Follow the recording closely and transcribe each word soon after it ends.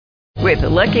With the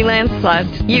Lucky Land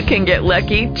Slots, you can get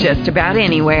lucky just about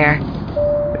anywhere.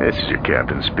 This is your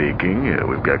captain speaking.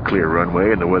 We've got clear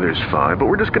runway and the weather's fine, but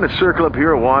we're just going to circle up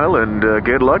here a while and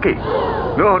get lucky.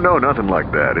 No, nothing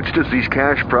like that. It's just these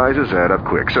cash prizes add up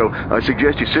quick. So I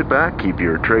suggest you sit back, keep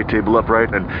your tray table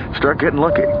upright, and start getting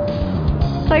lucky.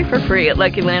 Play for free at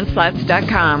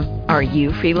LuckyLandSlots.com. Are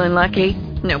you feeling lucky?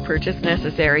 No purchase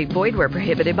necessary. Void where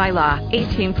prohibited by law.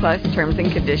 18 plus terms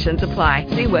and conditions apply.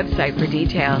 See website for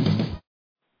details.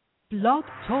 Blog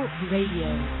Talk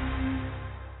Radio.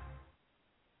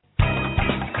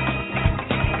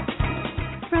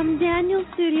 From Daniel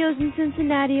Studios in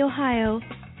Cincinnati, Ohio,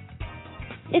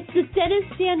 it's the Dennis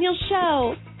Daniel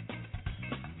Show.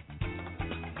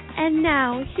 And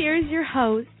now, here's your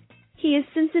host. He is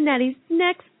Cincinnati's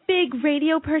next big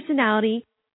radio personality,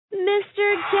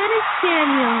 Mr. Dennis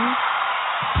Daniel.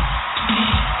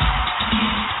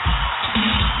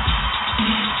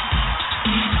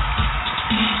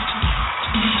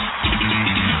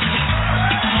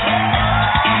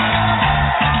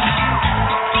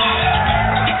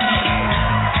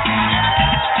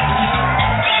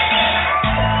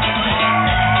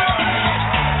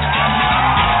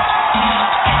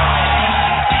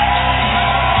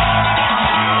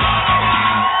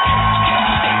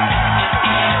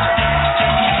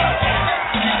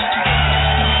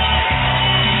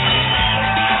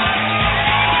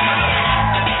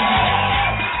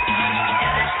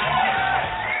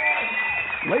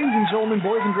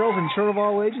 Boys and girls and children of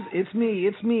all ages, it's me,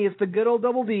 it's the good old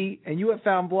Double D, and you have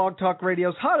found Blog Talk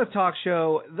Radio's hottest talk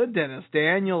show, The Dennis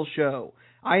Daniel Show.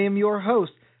 I am your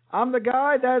host. I'm the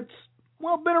guy that's,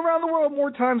 been around the world more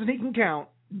times than he can count,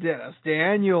 Dennis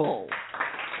Daniel.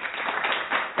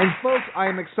 And folks, I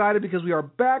am excited because we are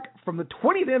back from the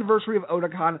 20th anniversary of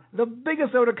Otakon, the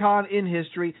biggest Otakon in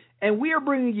history, and we are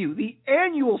bringing you the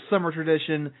annual summer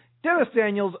tradition, Dennis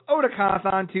Daniel's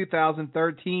Otakon-A-Thon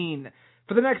 2013.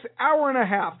 For the next hour and a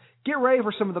half, get ready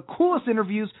for some of the coolest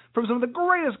interviews from some of the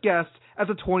greatest guests at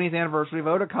the 20th anniversary of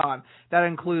Otakon. That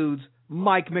includes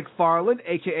Mike McFarland,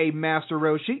 a.k.a. Master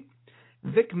Roshi,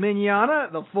 Vic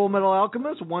Mignogna, the Fullmetal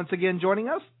Alchemist, once again joining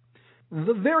us,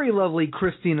 the very lovely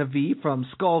Christina Vee from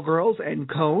Skullgirls and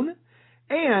Cone,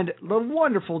 and the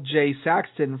wonderful Jad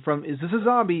Saxton from Is This a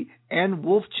Zombie and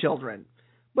Wolf Children.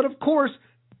 But of course,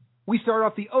 we start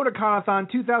off the Otakon-A-Thon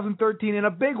 2013 in a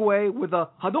big way with a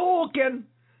Hadouken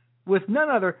with none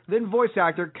other than voice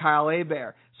actor Kyle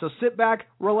Hebert. So sit back,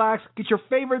 relax, get your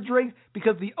favorite drink,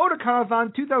 because the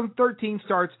Otakon-A-Thon 2013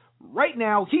 starts right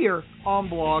now here on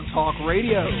Blog Talk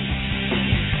Radio.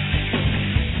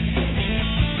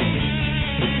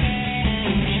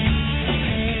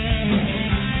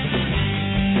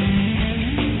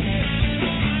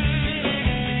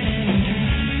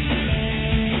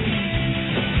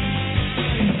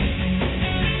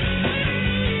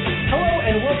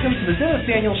 Welcome to the Dennis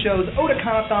Daniel Show's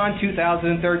Otakon-A-Thon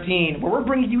 2013, where we're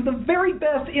bringing you the very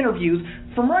best interviews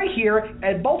from right here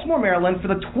at Baltimore, Maryland for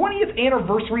the 20th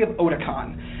anniversary of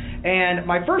Otakon. And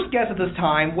my first guest at this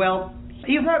time,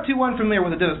 he's not too unfamiliar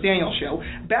with the Dennis Daniel Show.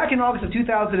 Back in August of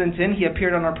 2010, he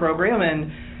appeared on our program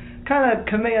and kind of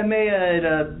Kamehameha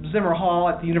at Zimmer Hall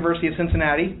at the University of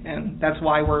Cincinnati, and that's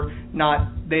why we're not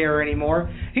there anymore.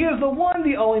 He is the one,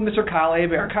 the only Mr. Kyle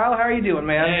Hebert. Kyle, how are you doing,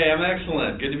 man? Hey, I'm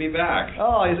excellent. Good to be back.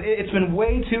 Oh, it's been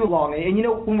way too long. And,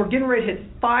 when we're getting ready to hit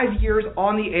 5 years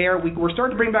on the air, we're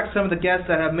starting to bring back some of the guests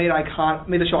that have made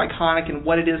the show iconic and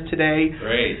what it is today.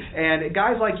 Great. And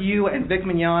guys like you and Vic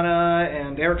Mignogna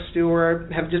and Eric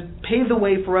Stewart have just paved the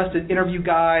way for us to interview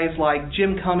guys like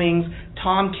Jim Cummings,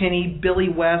 Tom Kenny, Billy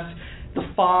West, the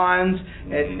Fonz,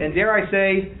 and dare I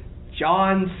say,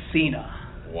 John Cena.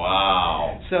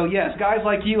 Wow. So yes, guys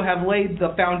like you have laid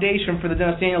the foundation for the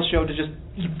Dennis Daniel Show to just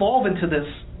evolve into this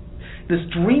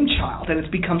dream child, and it's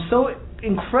become so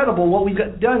incredible what we've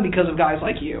done because of guys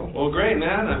like you. Well, great,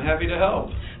 man. I'm happy to help.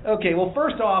 Okay, well,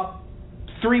 first off,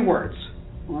 3 words.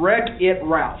 Wreck-It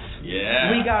Ralph.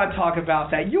 Yeah. We got to talk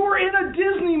about that. You were in a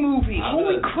Disney movie.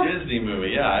 Holy crap. Disney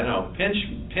movie, yeah, I know. Pinch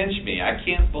me. I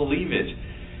can't believe it.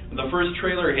 When the first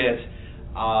trailer hit,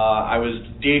 I was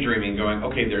daydreaming, going,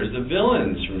 okay, there's the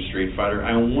villains from Street Fighter.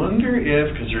 I wonder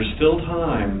if, because there's still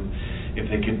time, if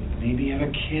they could maybe have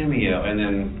a cameo. And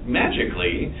then,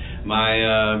 magically,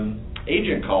 my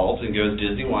agent calls and goes,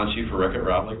 Disney wants you for Wreck-It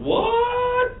Ralph. Like,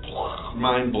 what?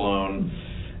 Mind blown.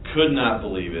 Could not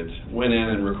believe it. Went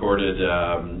in and recorded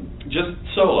just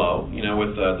solo,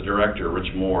 with the director,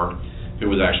 Rich Moore, who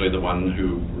was actually the one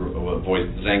who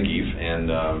voiced Zangief, and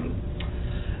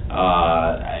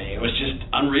it was just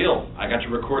unreal. I got to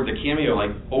record the cameo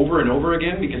over and over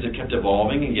again because it kept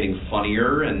evolving and getting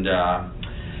funnier, and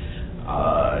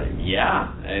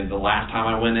Yeah, and the last time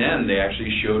I went in, they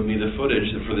actually showed me the footage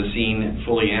for the scene,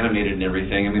 fully animated and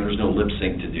everything. I mean, there was no lip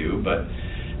sync to do, but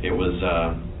it was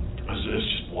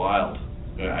just wild.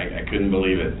 I couldn't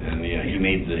believe it. And yeah, he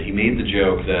made the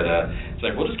joke that it's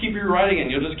like, we'll just keep rewriting it,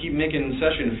 and you'll just keep making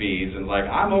session fees, and like,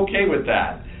 I'm okay with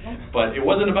that. But it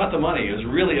wasn't about the money. It was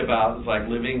really about like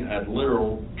living a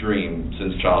literal dream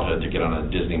since childhood to get on a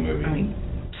Disney movie. I mean,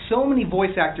 so many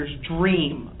voice actors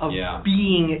dream of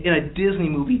being in a Disney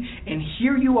movie, and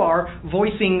here you are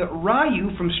voicing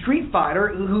Ryu from Street Fighter,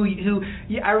 who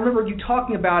I remember you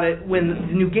talking about it when the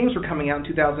new games were coming out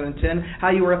in 2010,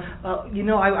 how you were,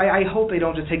 I hope they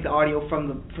don't just take the audio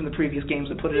from the previous games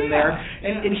and put it in there,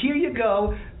 and here you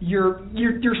go, you're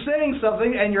saying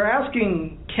something, and you're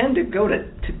asking Ken to go to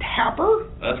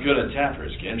Tapper? Let's go to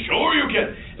Tapper's, Ken. Sure you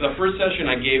can. The first session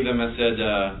I gave them, I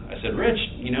said, Rich,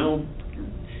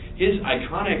 his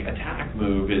iconic attack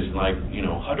move is like,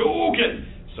 Hadouken.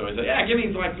 So I said, yeah, give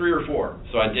me like 3 or 4.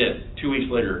 So I did. 2 weeks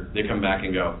later, they come back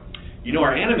and go,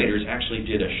 our animators actually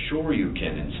did a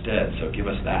Shoryuken instead, so give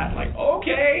us that. Like,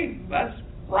 okay, that's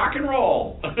rock and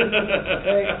roll.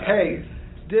 hey,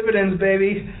 dividends,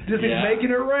 baby. Disney's making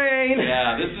it rain.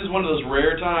 Yeah, this is one of those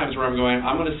rare times where I'm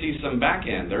going to see some back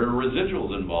end. There are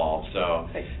residuals involved. So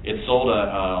it sold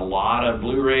a lot of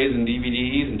Blu-rays and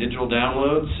DVDs and digital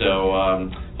downloads.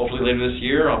 So hopefully later this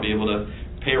year I'll be able to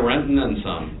pay rent and then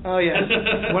some. Oh, yeah.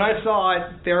 When I saw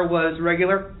it, there was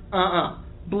regular,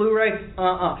 Blu-ray,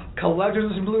 collector's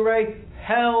edition Blu-ray,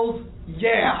 hells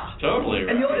yeah. Totally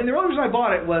right. And the only reason I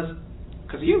bought it was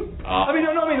because of you. I mean,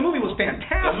 the movie was fantastic.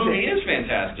 The movie is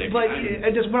fantastic. But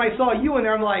just when I saw you in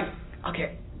there, I'm like,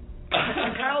 okay,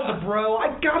 Kyle's a bro.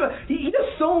 He does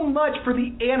so much for the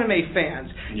anime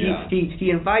fans. Yeah. He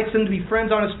invites them to be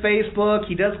friends on his Facebook.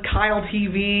 He does Kyle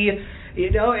TV. He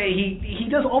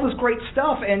does all this great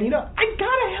stuff, and I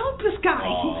gotta help this guy.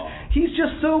 He's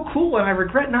just so cool, and I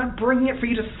regret not bringing it for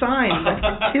you to sign.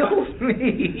 That kills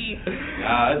me.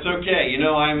 It's okay.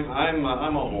 I'm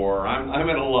a whore. I'm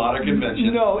at a lot of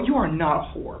conventions. No, you are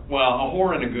not a whore. Well, a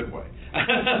whore in a good way.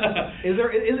 Is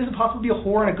it possible to be a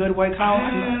whore in a good way, Kyle?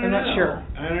 I'm not sure.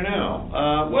 I don't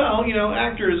know.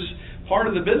 Actors, part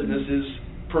of the business is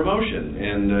promotion,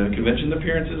 and convention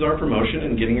appearances are promotion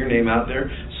and getting your name out there.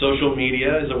 Social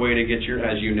media is a way to get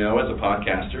as a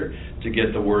podcaster, to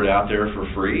get the word out there for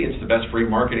free. It's the best free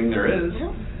marketing there is.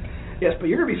 Yes, but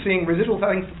you're going to be seeing residuals,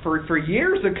 I think, for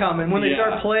years to come, and when they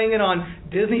start playing it on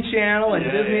Disney Channel and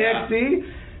Disney XD,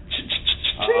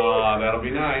 that'll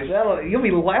be nice. You'll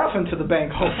be laughing to the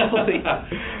bank, hopefully.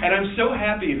 And I'm so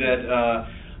happy that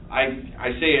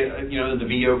I say it, the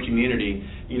VO community,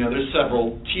 there's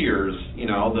several tiers.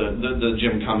 The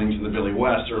Jim Cummings and the Billy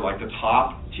West are like the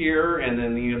top tier, and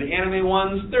then the anime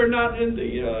ones, they're not in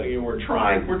the we're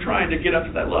trying to get up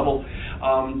to that level.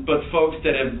 But folks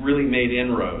that have really made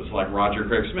inroads, like Roger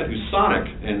Craig Smith, who's Sonic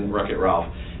in Wreck-It Ralph,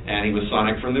 and he was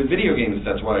Sonic from the video games.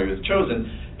 That's why he was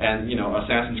chosen. And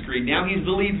Assassin's Creed. Now he's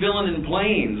the lead villain in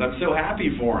Planes. I'm so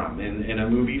happy for him in a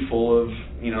movie full of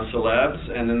celebs.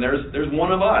 And then there's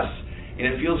one of us, and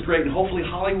it feels great. And hopefully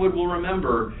Hollywood will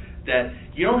remember that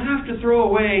you don't have to throw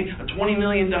away a $20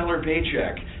 million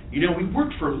paycheck. We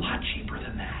worked for a lot cheaper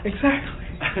than that. Exactly.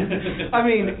 I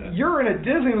mean, you're in a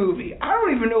Disney movie. I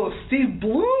don't even know if Steve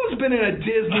Bloom's been in a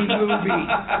Disney movie.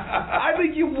 I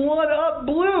think you one-up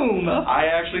Bloom. I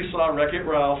actually saw Wreck-It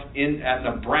Ralph at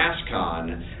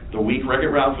NebraskaCon the week Wreck-It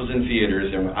Ralph was in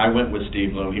theaters, and I went with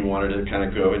Steve Bloom. He wanted to kind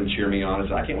of go and cheer me on. I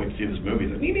said, I can't wait to see this movie.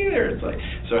 He said, me neither. It's like,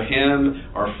 so him,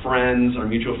 our friends, our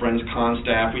mutual friends, con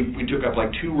staff, we took up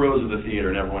like 2 rows of the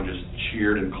theater, and everyone just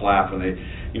cheered and clapped when they,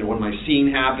 when my scene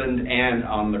happened and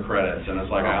on the credits, and it's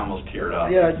like I almost teared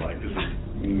up. Yeah. It's like, this is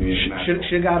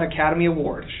should have got an Academy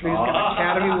Award.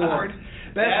 Academy Award.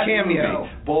 Best cameo.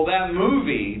 Well, that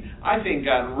movie, I think,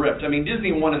 got ripped. I mean,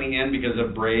 Disney won in the end because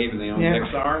of Brave and they own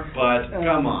Pixar, but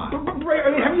come on.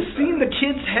 Brave, have you seen the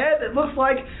kid's head? It looks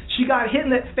like she got hit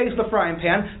in the face with a frying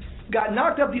pan, got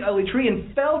knocked up the ugly tree,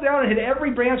 and fell down and hit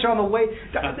every branch on the way.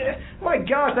 My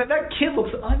gosh, that kid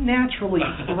looks unnaturally.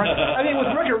 I mean,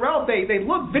 with Wreck-It Ralph, they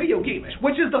look video game-ish,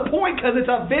 which is the point because it's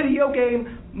a video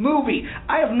game movie.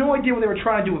 I have no idea what they were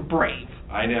trying to do with Brave.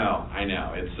 I know.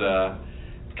 It's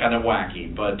kind of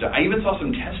wacky, but I even saw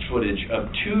some test footage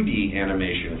of 2D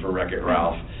animation for Wreck-It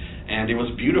Ralph, and it was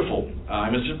beautiful.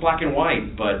 It was just black and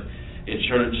white, but it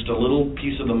showed just a little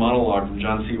piece of the monologue from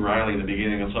John C. Reilly in the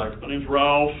beginning. It's like, my name's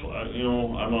Ralph,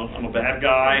 I'm a bad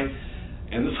guy,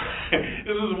 and this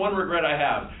is one regret I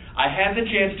have. I had the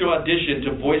chance to audition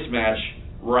to voice match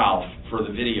Ralph for the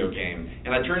video game,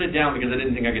 and I turned it down because I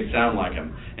didn't think I could sound like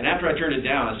him. And after I turned it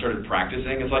down, I started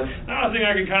practicing. It's like, no, I think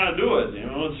I can kind of do it. You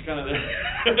know, it's kind of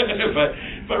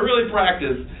if I really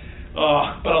practice.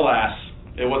 But alas,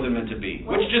 it wasn't meant to be.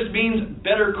 Which just means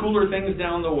better, cooler things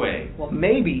down the way. Well,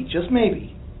 maybe, just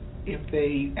maybe, if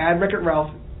they add Wreck-It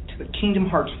Ralph to the Kingdom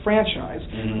Hearts franchise,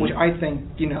 which I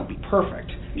think, be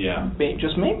perfect. Yeah.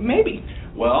 Just maybe.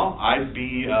 Well, I'd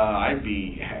be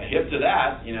hip to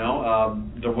that.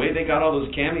 The way they got all those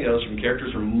cameos from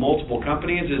characters from multiple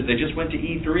companies is they just went to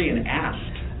E3 and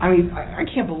asked. I mean, I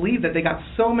can't believe that they got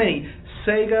so many.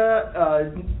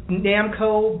 Sega,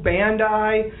 Namco,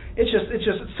 Bandai. It's just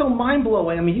so mind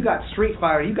blowing. I mean, you got Street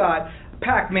Fighter, you got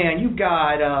Pac-Man, you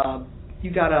got I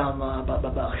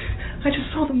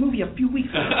just saw the movie a few weeks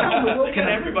ago. They got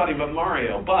everybody but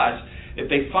Mario. But if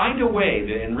they find a way,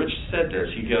 and Rich said this,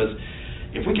 he goes,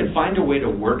 if we can find a way to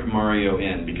work Mario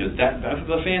in, because that's what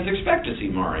the fans expect to see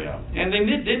Mario, and they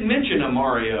did mention a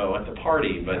Mario at the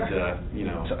party, but I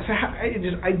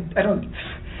don't.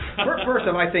 First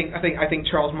off, I think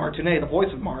Charles Martinet, the voice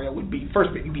of Mario, would be first.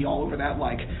 He'd be all over that,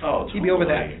 totally. He'd be over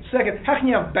that. Second, how can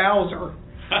you have Bowser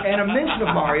and a mention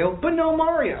of Mario, but no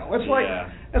Mario? It's like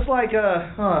that's like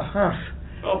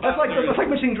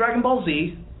mentioning Dragon Ball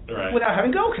Z. Right. Without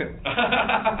having Goku.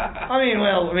 I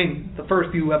mean, the first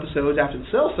few episodes after the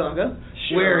Cell Saga,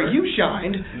 where you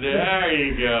shined. There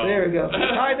you go. There you go.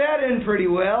 Tied that in pretty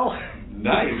well.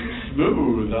 Nice.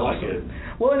 Smooth. I like it.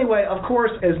 Well, anyway, of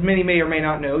course, as many may or may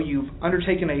not know, you've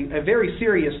undertaken a very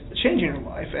serious change in your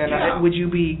life. And would you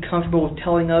be comfortable with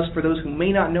telling us, for those who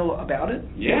may not know about it?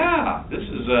 Yeah, this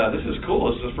is cool.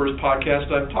 This is the first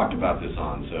podcast I've talked about this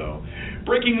on. So,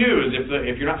 breaking news,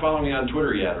 if you're not following me on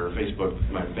Twitter yet or Facebook,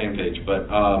 my fan page, but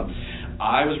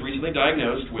I was recently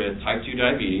diagnosed with type 2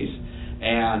 diabetes,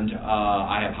 and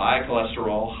I have high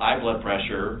cholesterol, high blood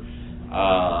pressure,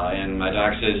 and my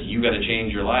doc says, you got to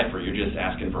change your life, or you're just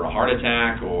asking for a heart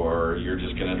attack, or you're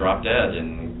just going to drop dead,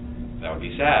 and that would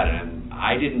be sad. And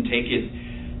I didn't take it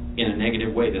in a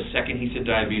negative way. The second he said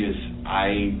diabetes, it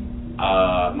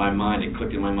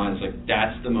clicked in my mind. It's like,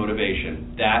 that's the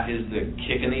motivation. That is the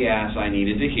kick in the ass I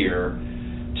needed to hear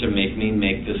to make me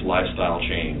make this lifestyle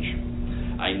change.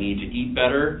 I need to eat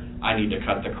better. I need to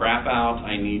cut the crap out.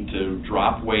 I need to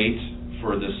drop weight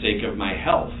for the sake of my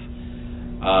health.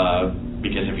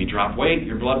 Because if you drop weight,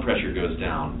 your blood pressure goes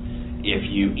down. If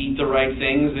you eat the right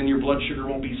things, then your blood sugar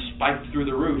won't be spiked through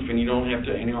the roof, and you don't have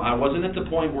to. I wasn't at the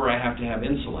point where I have to have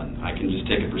insulin. I can just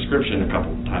take a prescription a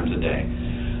couple times a day,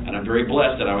 and I'm very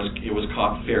blessed that it was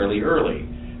caught fairly early.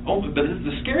 Oh, but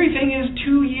the scary thing is,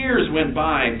 2 years went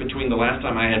by between the last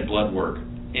time I had blood work.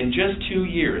 In just 2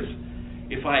 years,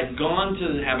 if I had gone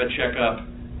to have a checkup,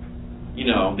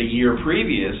 the year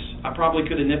previous, I probably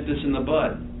could have nipped this in the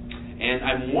bud. And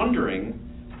I'm wondering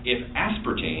if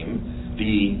aspartame,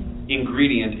 the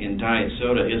ingredient in diet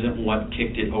soda, isn't what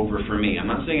kicked it over for me. I'm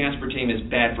not saying aspartame is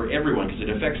bad for everyone because it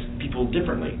affects people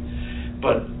differently.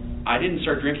 But I didn't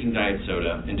start drinking diet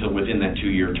soda until within that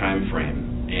 2-year time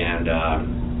frame. And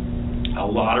a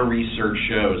lot of research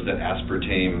shows that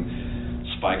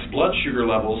aspartame spikes blood sugar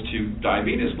levels to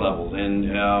diabetes levels.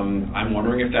 And I'm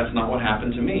wondering if that's not what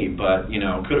happened to me. But,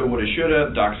 coulda, woulda,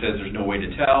 shoulda. Doc says there's no way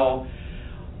to tell.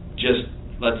 Just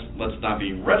let's not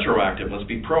be retroactive. Let's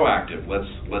be proactive. Let's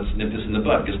nip this in the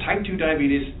bud, because type 2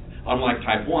 diabetes, unlike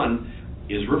type 1,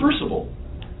 is reversible.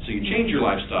 So you change your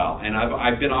lifestyle, and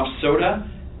I've been off soda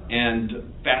and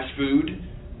fast food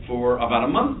for about a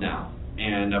month now,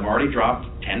 and I've already dropped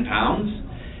 10 pounds,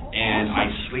 and I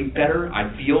sleep better,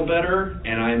 I feel better,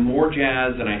 and I'm more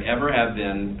jazzed than I ever have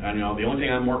been. The only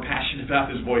thing I'm more passionate about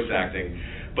is voice acting.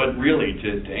 But really,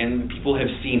 and people have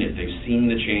seen it. They've seen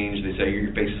the change. They say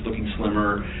your face is looking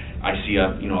slimmer. I see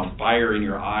a fire in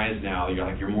your eyes now.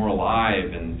 You're more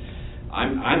alive, and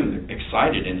I'm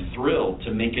excited and thrilled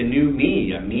to make a new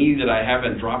me, a me that I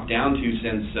haven't dropped down to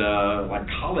since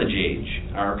college age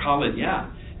or college.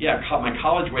 My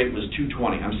college weight was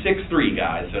 220. I'm 6'3",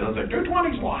 guys. So I was like,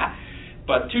 220 is a lot,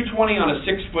 but 220 on a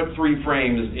 6'3"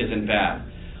 frame isn't bad.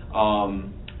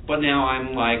 But now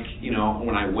I'm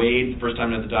when I weighed the first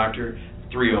time at the doctor,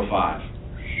 305.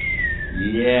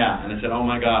 Yeah, and I said, oh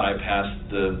my God, I passed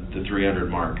the 300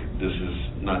 mark. This is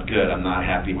not good. I'm not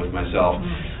happy with myself.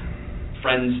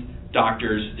 Friends,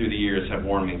 doctors through the years have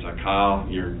warned me. It's like, Kyle,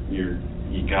 you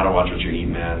gotta watch what you eat,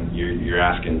 man. You're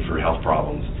asking for health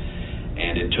problems.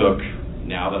 And it took,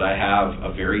 now that I have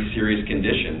a very serious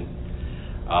condition,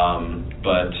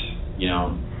 but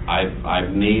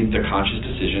I've made the conscious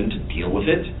decision to deal with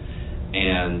it,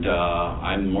 and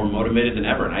I'm more motivated than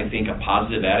ever. And I think a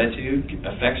positive attitude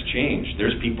affects change.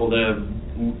 There's people that have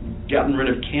gotten rid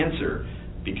of cancer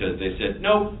because they said,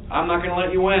 nope, I'm not going to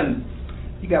let you win.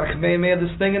 You got to Kamehameha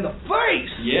this thing in the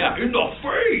face. Yeah, in the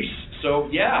face. So,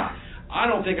 yeah, I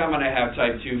don't think I'm going to have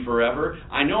type 2 forever.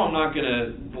 I know I'm not going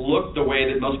to look the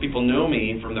way that most people know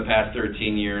me from the past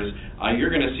 13 years.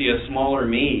 You're going to see a smaller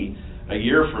me a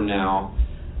year from now.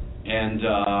 And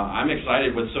I'm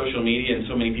excited with social media and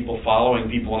so many people following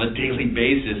people on a daily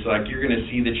basis. Like, you're going to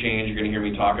see the change. You're going to hear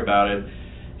me talk about it.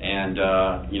 And,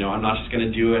 I'm not just going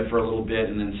to do it for a little bit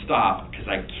and then stop, because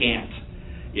I can't.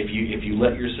 If you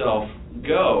let yourself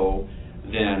go,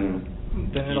 then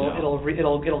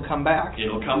it'll come back.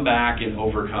 It'll come back and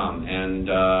overcome, and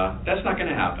that's not going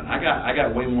to happen. I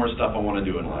got way more stuff I want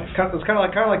to do in life. It's kind of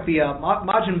like the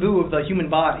Majin Buu of the human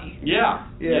body. Yeah.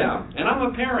 And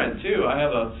I'm a parent too. I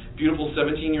have a beautiful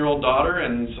 17-year-old daughter,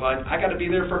 and so I got to be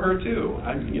there for her too.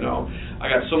 I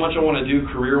got so much I want to do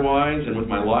career-wise and with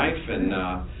my life, and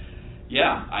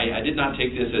I did not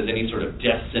take this as any sort of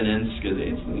death sentence, because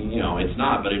it's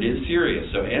not, but it is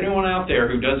serious. So anyone out there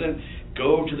who doesn't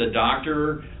go to the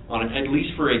doctor on at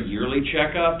least for a yearly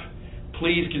checkup,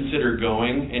 please consider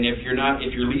going. And if you're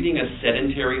leading a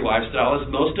sedentary lifestyle, as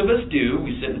most of us do,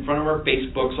 we sit in front of our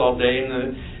Facebooks all day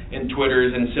and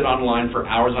Twitters and sit online for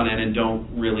hours on end and don't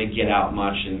really get out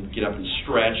much and get up and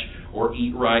stretch or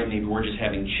eat right. Maybe we're just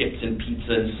having chips and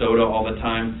pizza and soda all the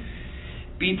time.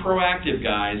 Be proactive,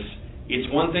 guys.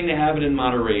 It's one thing to have it in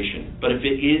moderation, but if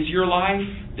it is your life,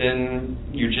 then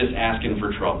you're just asking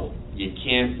for trouble. You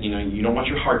can't, you don't want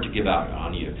your heart to give out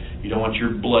on you. You don't want your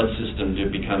blood system to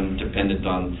become dependent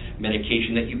on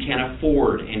medication that you can't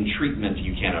afford and treatment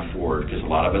you can't afford, because a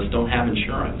lot of us don't have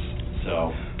insurance.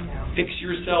 So fix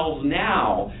yourselves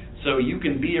now so you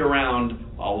can be around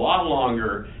a lot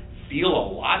longer, feel a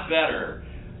lot better,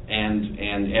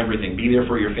 and everything. Be there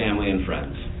for your family and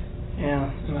friends.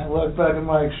 Yeah, and I look back at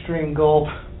my extreme gulp.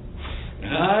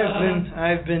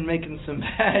 I've been making some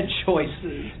bad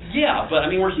choices. Yeah, but I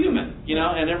mean, we're human,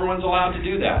 and everyone's allowed to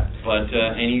do that. But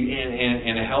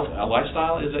and a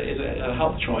lifestyle is a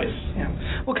health choice.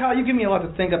 Yeah. Well, Kyle, you give me a lot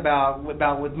to think about with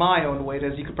my own weight.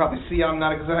 As you could probably see, I'm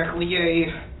not exactly a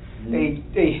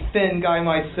thin guy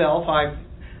myself.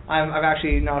 I'm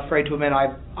actually not afraid to admit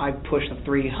I pushed the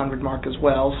 300 mark as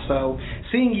well. So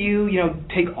seeing you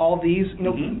take all these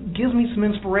gives me some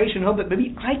inspiration. Hope that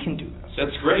maybe I can do this.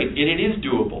 That's great. And it is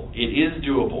doable. It is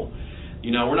doable.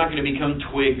 We're not going to become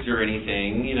twigs or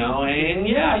anything, and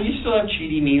you still have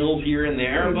cheaty meals here and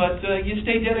there, but you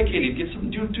stay dedicated.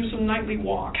 Do some nightly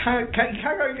walks. Kind of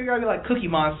be like Cookie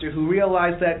Monster, who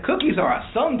realized that cookies are a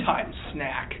sometimes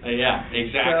snack. Yeah,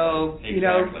 exactly. So,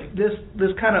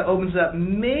 this kind of opens up.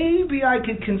 Maybe I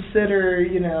could consider,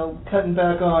 cutting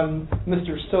back on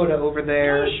Mr. Soda over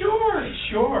there.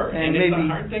 Sure. And maybe, it's a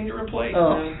hard thing to replace.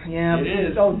 Oh, yeah. It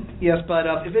is. Oh, yes, but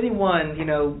if anyone,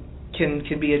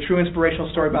 can be a true inspirational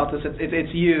story about this,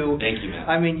 it's you. Thank you, man.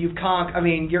 I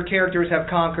mean, your characters have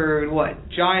conquered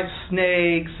giant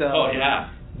snakes.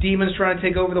 Demons trying to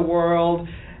take over the world.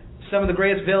 Some of the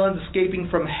greatest villains escaping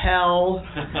from hell.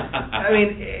 I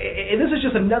mean, this is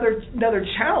just another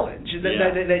challenge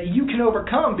that you can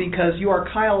overcome, because you are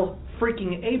Kyle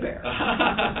freaking Hebert.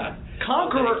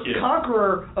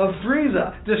 Conqueror of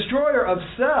Frieza, destroyer of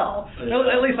Cell.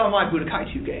 Yeah. At least on my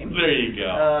Budokai 2 game. There you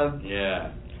go.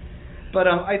 But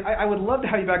I would love to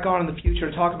have you back on in the future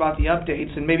to talk about the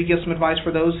updates and maybe give some advice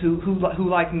for those who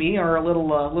like me are a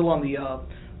little on the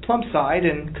plump side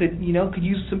and could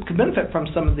benefit from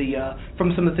some of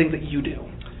the things that you do.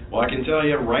 Well, I can tell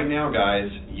you right now, guys,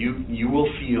 you will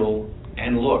feel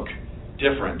and look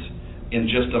different in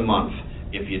just a month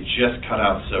if you just cut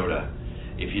out soda.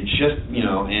 If you just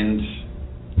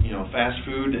fast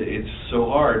food, it's so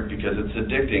hard because it's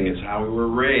addicting. It's how we were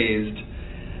raised.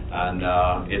 And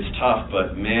it's tough,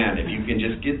 but man, if you can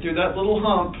just get through that little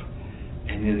hump,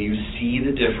 and then you see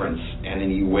the difference, and then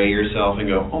you weigh yourself and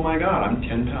go, oh my God, I'm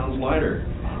 10 pounds lighter.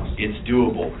 It's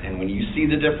doable. And when you see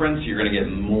the difference, you're going to get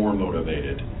more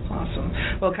motivated. Awesome.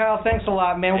 Well, Kyle, thanks a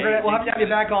lot, man. We'll have to have you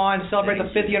back on to celebrate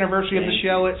the 5th anniversary of the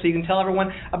show, so you can tell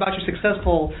everyone about your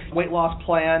successful weight loss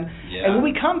plan. Yeah. And when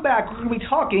we come back, we're going to be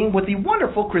talking with the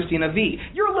wonderful Christina Vee.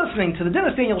 You're listening to the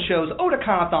Dennis Daniels Show's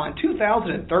Otakon-A-Thon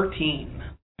 2013.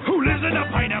 Who lives in a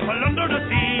pineapple under the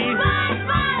sea?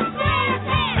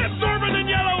 Absorbent and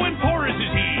yellow and porous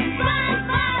is he.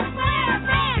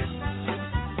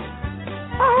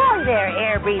 Ahoy there,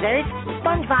 air breathers.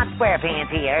 SpongeBob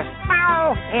SquarePants here.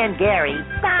 Ow! And Gary.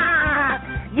 Ah!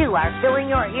 You are filling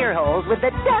your ear holes with the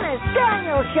Dennis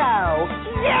Daniels Show.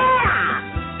 Yeah!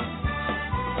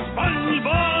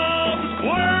 SpongeBob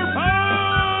SquarePants!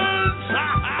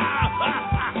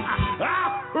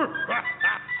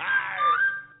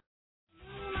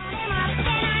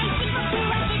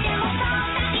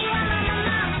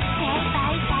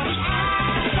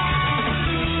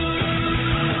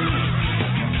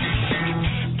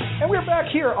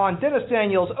 on Dennis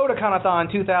Daniels' Otakon-A-Thon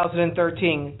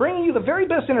 2013, bringing you the very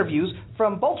best interviews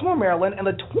from Baltimore, Maryland, and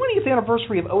the 20th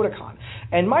anniversary of Otakon.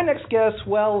 And my next guest,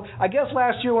 well, I guess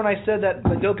last year when I said that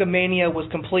Madoka Mania was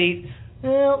complete,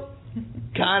 well,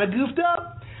 kind of goofed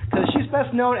up, because she's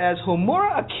best known as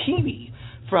Homura Akemi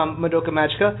from Madoka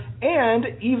Magica,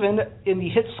 and even in the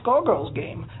hit Skullgirls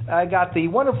game. I got the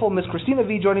wonderful Miss Christina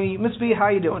Vee joining me. Miss Vee, how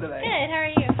are you doing today? Good, how are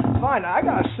you? Fine. I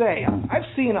gotta say, I've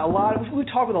seen we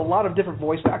talked with a lot of different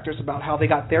voice actors about how they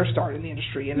got their start in the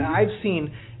industry, and I see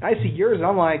yours, and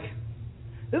I'm like,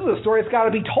 this is a story that's got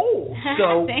to be told.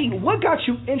 So, what got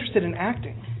you interested in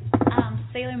acting?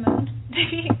 Sailor Moon.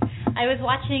 I was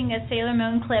watching Sailor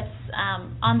Moon clips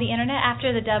on the internet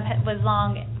after the dub was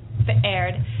long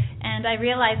aired, and I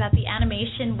realized that the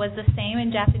animation was the same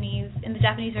in the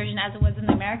Japanese version as it was in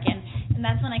the American, and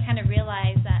that's when I kind of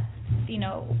realized that,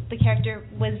 the character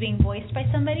was being voiced by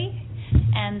somebody,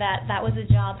 and that was a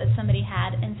job that somebody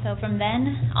had, and so from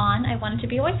then on, I wanted to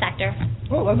be a voice actor.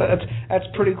 Well, that's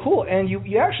pretty cool, and you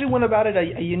actually went about it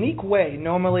a unique way.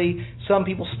 Normally, some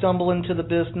people stumble into the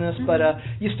business, but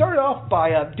you started off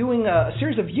by doing a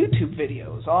series of YouTube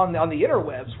videos on the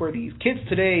interwebs, where these kids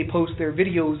today post their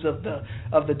videos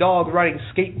of the dog riding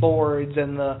skateboards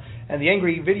and the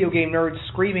angry video game nerds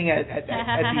screaming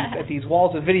at these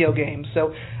walls of video games.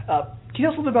 So, can you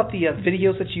tell us a little bit about the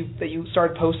videos that you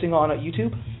started posting on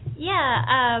YouTube?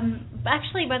 Yeah,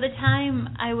 actually, by the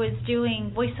time I was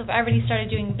doing voiceover, I already started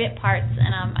doing bit parts,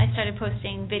 and I started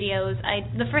posting videos.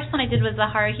 The first one I did was the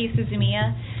Haruhi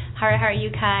Suzumiya Haru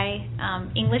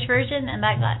Yukai English version, and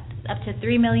that got up to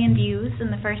 3 million views in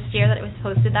the first year that it was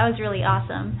posted. That was really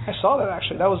awesome. I saw that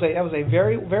actually. That was a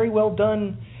very, very well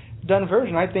done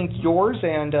version. I think yours,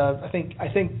 and I think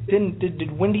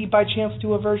did Wendy by chance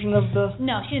do a version of the?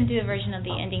 No, she didn't do a version of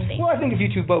the ending thing. Well, I think if you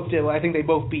two both did, I think they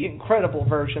both be incredible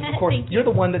versions. Of course, you're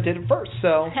the one that did it first,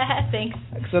 so. Thanks.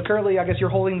 So currently, I guess you're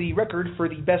holding the record for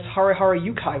the best Haru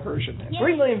Yukai version.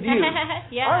 3 million views.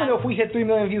 Yeah. I don't know if we hit 3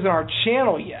 million views on our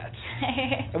channel yet.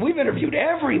 And we've interviewed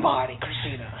everybody,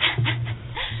 Christina.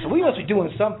 So we must be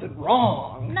doing something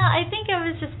wrong. No, I think I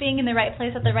was just being in the right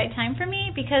place at the right time for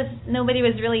me, because nobody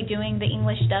was really doing the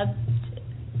English dubbed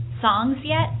songs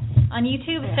yet on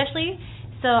YouTube, especially.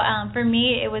 So for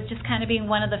me, it was just kind of being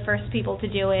one of the first people to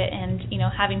do it, and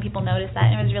having people notice that,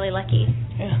 and I was really lucky.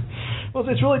 Yeah. Well,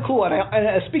 it's really cool. And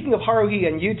speaking of Haruhi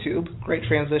and YouTube, great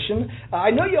transition. I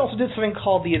know you also did something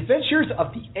called The Adventures of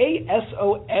the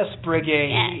ASOS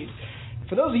Brigade. Yes.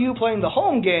 For those of you playing the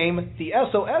home game, the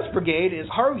SOS Brigade is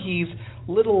Haruhi's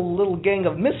little gang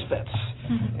of misfits,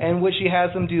 in which she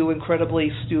has them do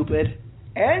incredibly stupid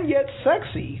and yet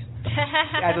sexy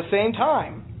at the same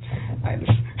time.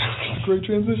 Great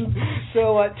transition.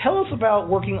 So tell us about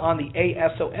working on the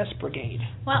ASOS Brigade.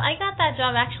 Well, I got that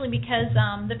job actually because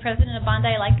the president of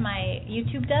Bandai liked my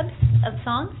YouTube dubs of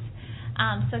songs.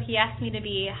 So he asked me to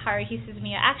be Haruhi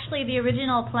Suzumiya. Actually, the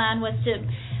original plan was to,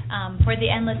 for the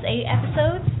Endless 8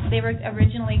 episodes, they were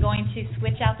originally going to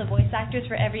switch out the voice actors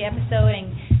for every episode, and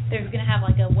they were going to have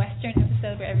like a Western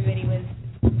episode where everybody was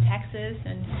Texas,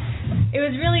 and it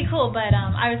was really cool. But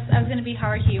I was going to be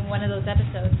Haruhi in one of those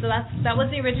episodes, so that was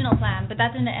the original plan. But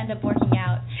that didn't end up working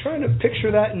out. I'm trying to picture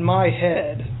that in my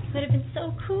head. It would have been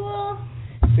so cool.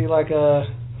 See, like a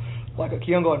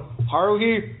Kion going,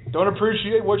 Haruhi, don't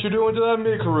appreciate what you're doing to that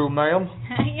Mikaru, ma'am.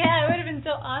 Yeah, it would have been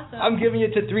so awesome. I'm giving you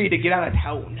to 3 to get out of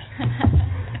town.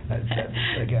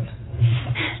 Again.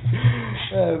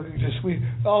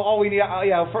 All we need,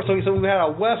 first, so we had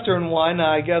a Western one.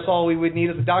 I guess all we would need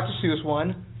is a Dr. Seuss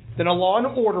one, then a Law and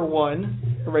Order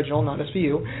one, original, not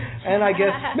SVU, and I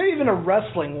guess maybe even a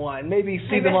wrestling one. Maybe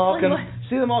see them all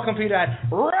compete at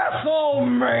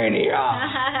WrestleMania.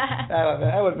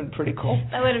 That would have been pretty cool.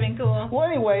 That would have been cool. Well,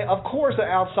 anyway, of course,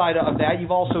 outside of that, you've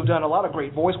also done a lot of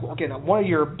great voice work, and one of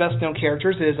your best-known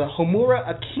characters is Homura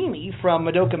Akemi from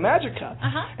Madoka Magica.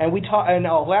 And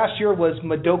last year was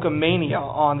Madoka Mania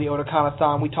on the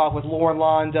Otakon-A-Thon. We talked with Lauren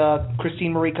Londa,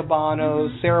 Christine Marie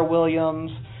Cabanos, Sarah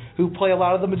Williams, who play a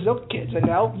lot of the Madoka kids, and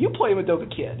now you play a Madoka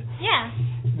kid. Yeah.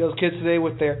 Those kids today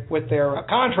with their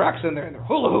contracts in there and their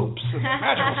hula hoops and their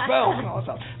magical spells and all that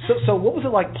stuff. So what was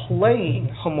it like playing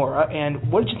Homura,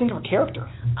 and what did you think of her character?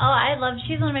 Oh,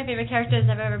 she's one of my favorite characters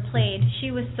I've ever played.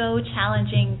 She was so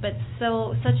challenging, but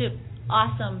such an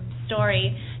awesome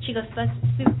story. She goes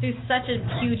through such a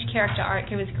huge character arc.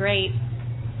 It was great.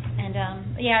 And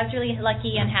I was really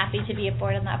lucky and happy to be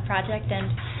aboard on that project,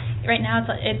 and right now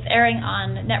it's airing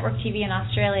on network TV in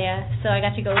Australia, so I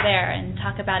got to go there and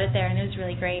talk about it there, and it was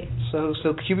really great. So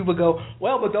QB would go,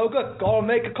 well, Madoka, gotta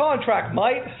make a contract,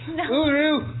 mate.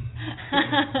 No.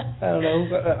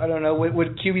 I don't know.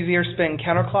 Would QB's ears spin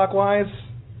counterclockwise?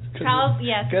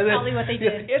 Probably what they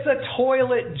did. It's a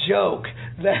toilet joke.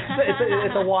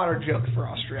 It's a water joke for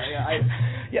Australia.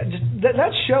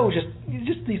 That show just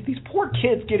these poor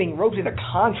kids getting roped into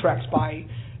contracts by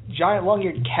giant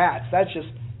long-eared cats. That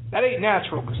ain't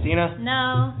natural, Christina.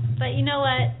 No, but you know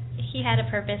what? He had a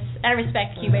purpose. I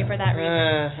respect Cube for that reason.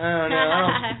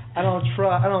 I don't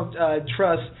know. I don't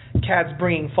trust cats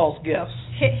bringing false gifts.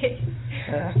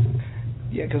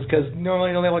 Because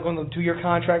normally they have like one of the 2-year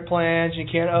contract plans. You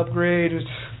can't upgrade.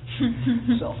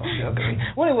 Cell phone joke.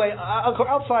 Well, anyway,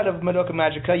 outside of Madoka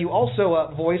Magica, you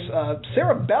also voice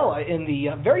Sarabella in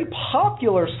the very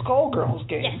popular Skullgirls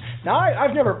game. Yes. Now,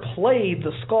 I've never played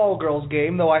the Skullgirls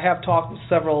game, though I have talked with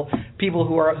several people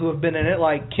who have been in it,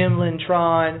 like Kim Lynn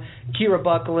Tron, Kira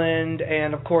Buckland,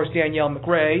 and of course Danielle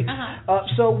McRae.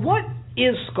 So, what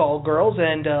is Skullgirls,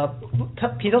 and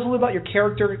can you tell us a little about your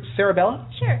character, Sarabella?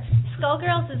 Sure.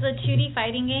 Skullgirls is a 2D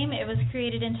fighting game. It was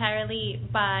created entirely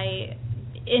by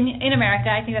in America.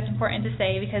 I think that's important to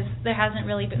say because there hasn't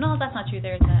really been. No, that's not true.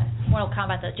 There's a Mortal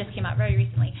Kombat that just came out very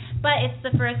recently, but it's the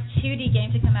first 2D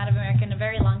game to come out of America in a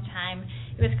very long time.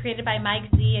 It was created by Mike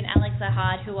Z and Alex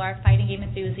Zahad, who are fighting game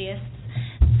enthusiasts.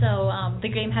 So the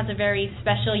game has a very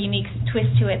special, unique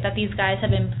twist to it that these guys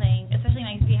have been playing. Especially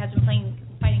Mike Z has been playing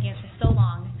fighting games for so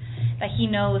long that he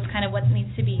knows kind of what needs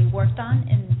to be worked on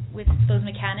and with those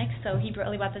mechanics. So he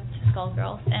really brought this to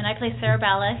Skullgirls, and I play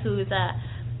Sarabella, who's a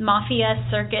mafia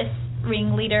circus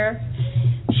ringleader.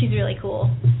 She's really cool.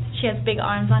 She has big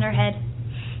arms on her head.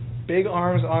 Big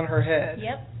arms on her head.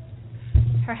 Yep.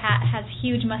 Her hat has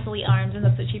huge muscly arms, and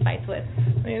that's what she fights with.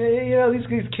 I mean, you know, these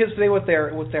kids today with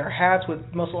their hats with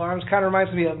muscle arms kind of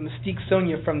reminds me of Mystique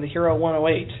Sonia from the Hero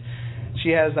 108. She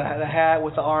has the hat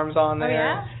with the arms on there.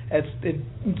 Oh, yeah?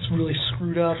 It's really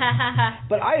screwed up.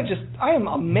 But I am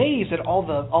amazed at all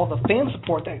the fan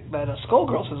support that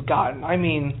Skullgirls has gotten. I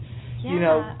mean, yeah, you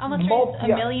know, almost $1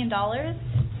 million.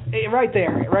 Right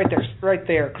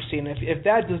there, Christina. If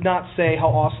that does not say how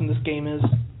awesome this game is,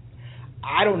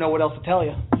 I don't know what else to tell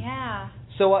you. Yeah.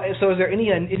 So is there any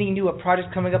new projects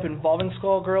coming up involving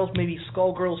Skullgirls? Maybe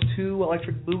Skullgirls 2,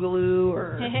 Electric Boogaloo,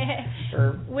 or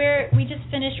we just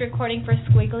finished recording for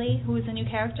Squiggly, who is a new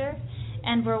character,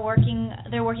 and they're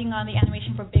working on the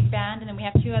animation for Big Band, and then we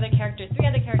have 3 other characters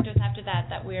after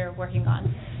that we're working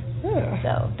on. Yeah.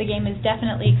 So the game is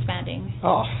definitely expanding.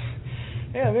 Oh.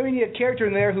 Yeah, maybe we need a character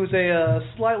in there who's a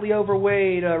slightly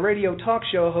overweight radio talk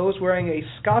show host wearing a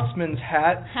Scotsman's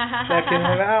hat. That can,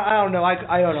 I don't know.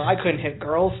 I couldn't hit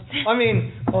girls. I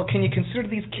mean, well, can you consider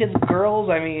these kids girls?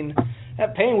 I mean,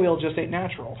 that Painwheel just ain't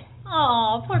natural.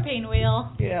 Oh, poor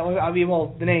Painwheel. Yeah,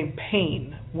 well, the name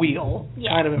Painwheel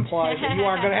kind of implies that you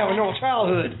aren't going to have a normal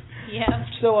childhood. Yeah.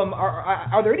 So,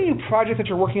 are there any new projects that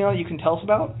you're working on that you can tell us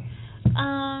about?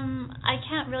 I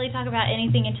can't really talk about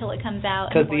anything until it comes out.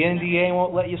 Because the NDA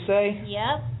won't let you say?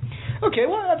 Yep. Okay,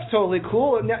 well, that's totally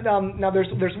cool. Now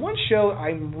there's one show I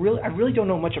really don't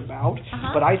know much about,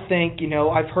 but I think, you know,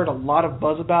 I've heard a lot of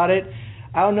buzz about it.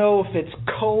 I don't know if it's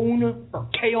Cone or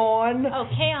K-On. Oh,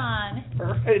 K-On.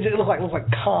 Or it looks like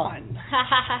Con.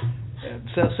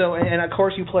 So and of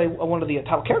course you play one of the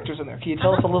title characters in there. Can you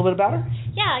tell us a little bit about her?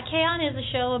 Yeah, K-On is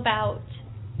a show about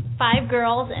 5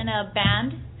 girls in a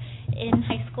band in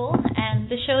high school, and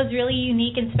the show is really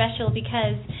unique and special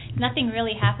because nothing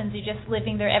really happens. You're just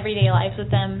living their everyday lives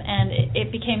with them, and it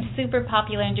became super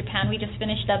popular in Japan. We just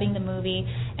finished dubbing the movie,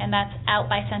 and that's out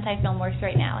by Sentai Filmworks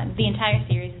right now, and the entire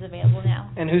series is available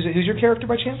now. And who's your character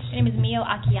by chance? Her name is Mio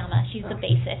Akiyama. She's the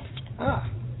bassist.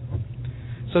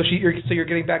 So you're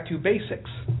getting back to basics.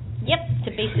 Yep,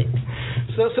 to basics.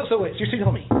 So wait, you're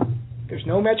telling me there's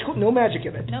no magic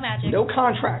in it. No magic. No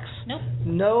contracts. Nope.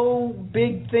 No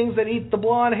big things that eat the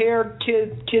blonde hair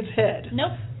kid's head.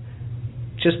 Nope.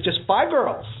 Just 5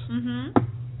 girls.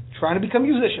 Trying to become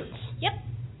musicians. Yep.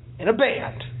 In a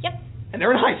band. Yep. And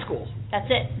they're in high school. That's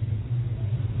it.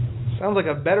 Sounds like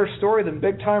a better story than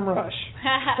Big Time Rush.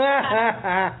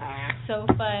 So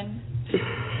fun.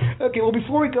 Okay, well,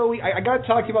 before we go, I got to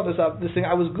talk to you about this thing.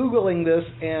 I was Googling this,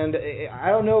 and I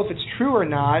don't know if it's true or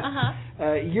not.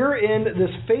 You're in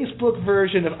this Facebook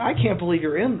version of I Can't Believe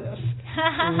You're in This.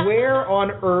 Where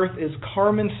on earth is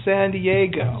Carmen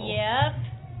Sandiego?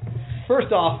 Yep.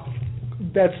 First off,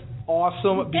 that's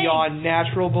awesome beyond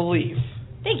natural belief.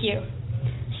 Thank you.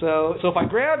 So if I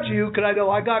grabbed you, could I go,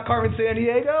 I got Carmen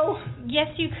Sandiego? Yes,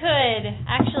 you could.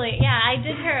 Actually, yeah, I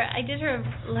did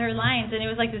her lines, and it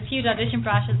was like this huge audition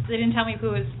process. They didn't tell me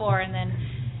who it was for, and then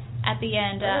at the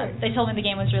end, they told me the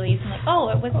game was released. I'm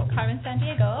like, it was Carmen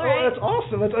Sandiego. All right. That's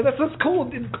awesome. That's cool.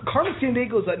 Carmen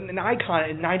Sandiego is an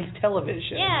icon in 90s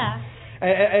television. Yeah.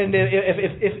 And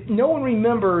if no one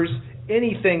remembers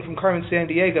anything from Carmen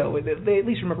Sandiego, they at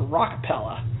least remember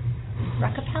Rockapella.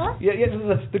 Rockapella? Yeah,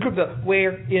 the group,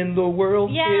 Where in the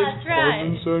World is that's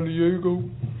right. Carmen Sandiego?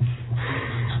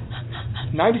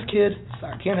 90s kid,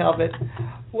 sorry, can't help it.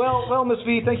 Well, Miss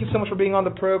V, thank you so much for being on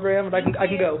the program, and I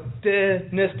can go.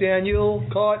 Dennis Daniel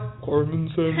caught Carmen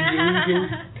Sandiego.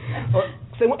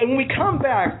 So when we come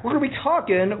back, we're going to be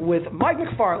talking with Mike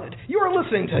McFarland. You are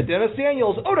listening to Dennis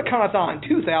Daniel's Otakon-A-Thon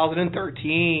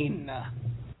 2013.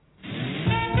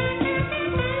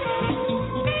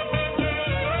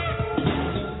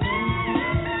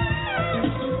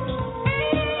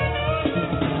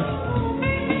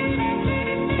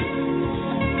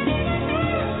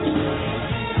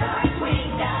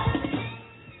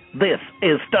 This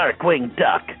is Darkwing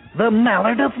Duck, the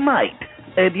Mallard of Might,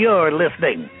 and you're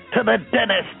listening to the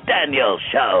Dennis Daniel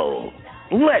Show.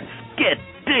 Let's get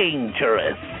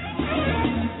dangerous.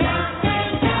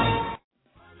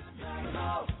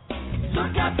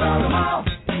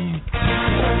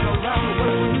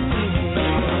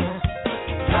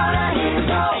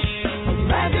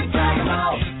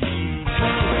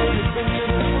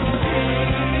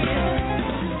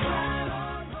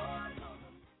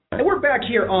 And we're back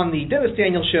here on the Dennis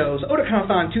Daniel Show's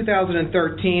Otakon-A-Thon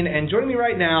 2013, and joining me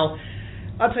right now,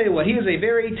 I'll tell you what, he is a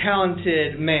very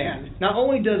talented man. Not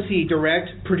only does he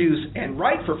direct, produce, and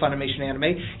write for Funimation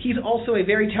Anime, he's also a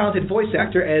very talented voice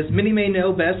actor, as many may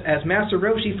know best as Master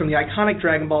Roshi from the iconic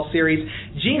Dragon Ball series,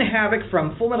 Gene Havoc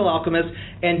from Fullmetal Alchemist,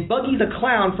 and Buggy the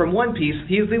Clown from One Piece.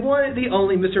 He is the one, the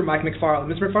only Mr. Mike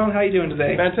McFarland. Mr. McFarland, how are you doing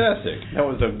today? Fantastic. That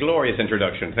was a glorious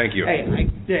introduction. Thank you.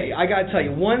 Hey, I gotta tell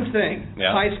you one thing.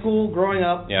 Yeah. High school, growing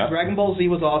up, Yeah. Dragon Ball Z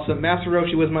was awesome. Master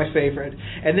Roshi was my favorite.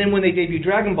 And then when they debuted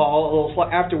Dragon Ball, a little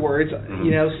afterwards,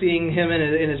 you know, seeing him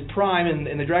in his prime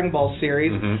in the Dragon Ball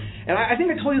series, and I think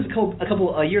I told you a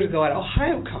couple years ago at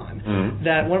OhioCon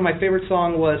that one of my favorite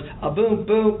songs was a boom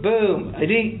boom boom a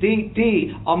dee dee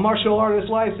dee a martial artist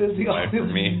life is the life for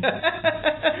me.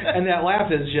 And that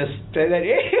laugh is just I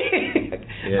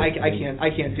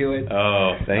can't do it.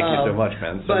 Oh, thank you so much,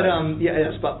 man. So but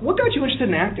nice. but what got you interested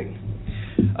in acting?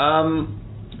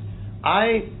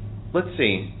 Let's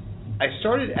see. I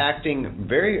started acting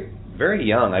very, very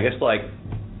young. I guess like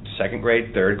second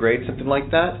grade, third grade, something like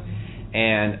that.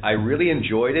 And I really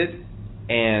enjoyed it.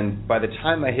 And by the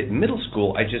time I hit middle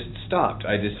school, I just stopped.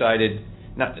 I started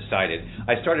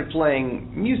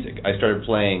playing music. I started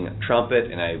playing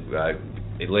trumpet, and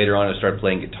later on I started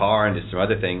playing guitar and did some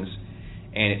other things.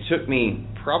 And it took me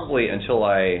probably until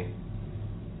I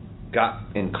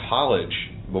got in college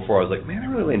before I was like, man, I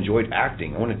really enjoyed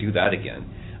acting. I want to do that again.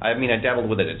 I mean, I dabbled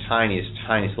with it a tiniest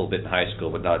little bit in high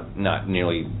school, but not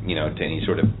nearly, to any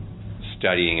sort of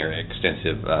studying or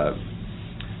extensive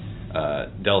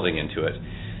delving into it.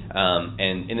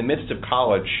 And in the midst of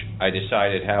college, I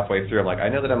decided halfway through, I'm like, I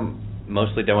know that I'm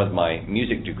mostly done with my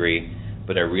music degree,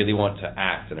 but I really want to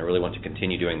act, and I really want to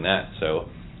continue doing that. So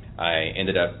I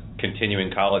ended up continuing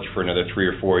college for another 3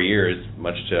 or 4 years,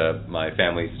 much to my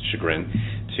family's chagrin,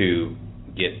 to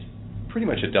get pretty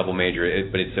much a double major,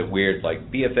 but it's a weird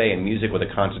BFA in music with a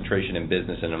concentration in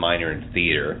business and a minor in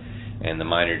theater, and the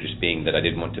minor just being that I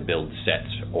didn't want to build sets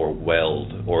or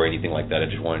weld or anything like that. I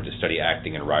just wanted to study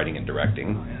acting and writing and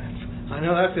directing. I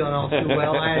know that feeling all too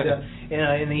well. I had to,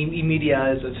 in the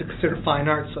E-Media, it's considered fine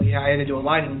art, so I had to do a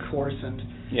lighting course, and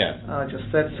just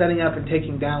setting up and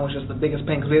taking down was just the biggest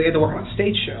pain, because we had to work on a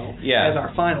stage show as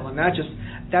our final, and that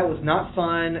was not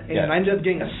fun, and I ended up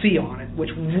getting a C on it, which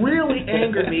really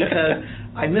angered me because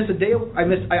I missed a day.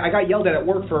 I got yelled at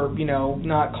work for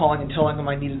not calling and telling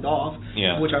them I needed off,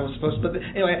 which I was supposed to. But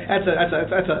anyway, that's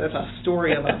a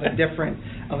story of a different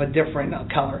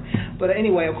color. But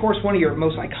anyway, of course, one of your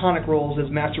most iconic roles is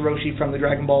Master Roshi from the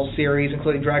Dragon Ball series,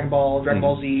 including Dragon Ball, Dragon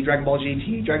Ball Z, Dragon Ball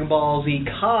GT, Dragon Ball Z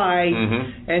Kai,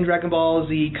 and Dragon Ball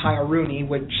Z Kai-Aruni,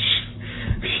 which.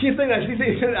 You think that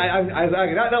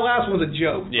last one's a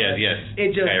joke. Yes.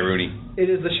 Kai-Aruni. It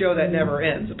is the show that never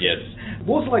ends. Yes.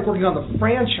 What was it like working on the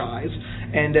franchise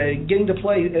and getting to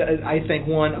play, I think,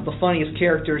 one of the funniest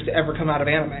characters to ever come out of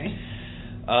anime?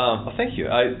 Well, thank you.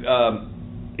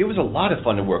 It was a lot of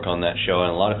fun to work on that show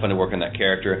and a lot of fun to work on that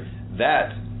character.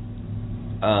 That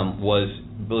was,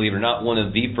 believe it or not, one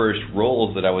of the first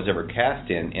roles that I was ever cast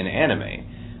in anime.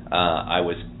 I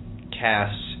was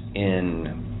cast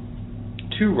in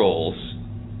 2 roles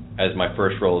as my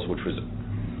first roles, which was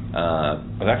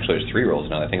actually there's 3 roles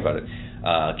now that I think about it.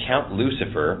 Count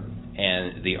Lucifer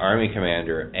and the Army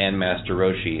Commander and Master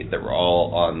Roshi that were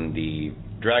all on the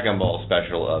Dragon Ball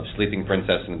special of Sleeping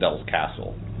Princess and the Devil's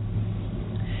Castle.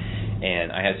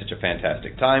 And I had such a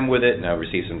fantastic time with it, and I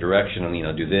received some direction on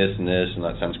do this and this, and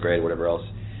that sounds great, whatever else.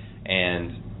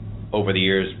 And over the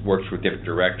years worked with different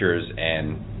directors,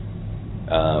 and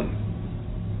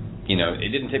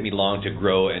it didn't take me long to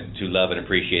grow and to love and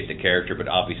appreciate the character. But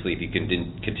obviously, if you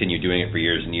continue doing it for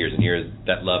years and years and years,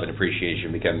 that love and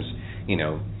appreciation becomes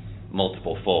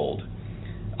multiple fold.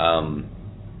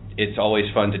 It's always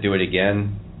fun to do it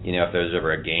again. If there's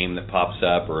ever a game that pops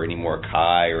up or any more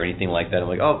Kai or anything like that, I'm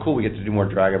like, oh, cool, we get to do more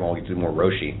Dragon Ball, we get to do more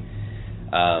Roshi.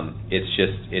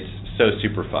 It's so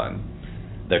super fun.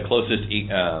 The closest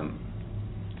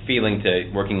feeling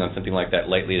to working on something like that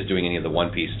lately is doing any of the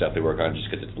One Piece stuff they work on, just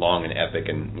because it's long and epic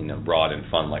and broad and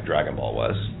fun like Dragon Ball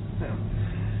was. Yeah.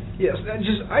 Yes,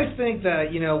 I think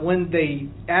that when they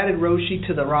added Roshi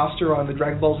to the roster on the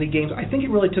Dragon Ball Z games, I think it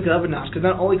really took it up a notch, because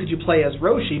not only could you play as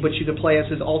Roshi, but you could play as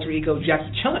his alter ego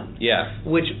Jackie Chun. Yeah.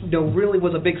 Which really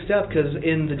was a big step, because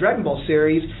in the Dragon Ball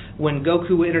series, when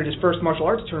Goku entered his first martial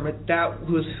arts tournament, that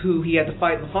was who he had to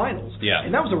fight in the finals. Yeah.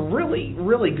 And that was a really,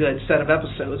 really good set of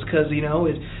episodes, because you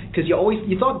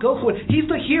thought Goku he's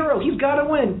the hero, he's got to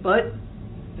win, but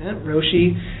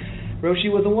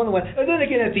Roshi was the one who won. And then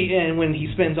again, at the end, when he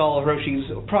spends all of Roshi's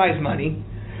prize money,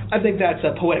 I think that's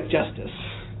a poetic justice.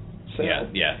 So, yeah.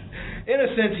 In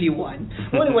a sense, he won.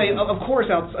 Well, anyway, of course,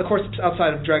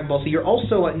 outside of Dragon Ball Z, you're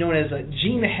also known as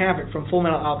Gene Havoc from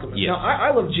Fullmetal Alchemist. Yes. Now,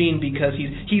 I love Gene because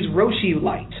he's Roshi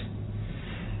light.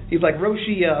 He's like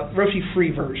Roshi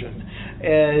free version.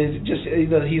 He's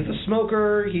the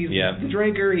smoker, he's the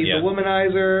drinker, he's the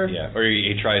womanizer. Yeah, or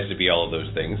he tries to be all of those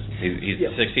things. He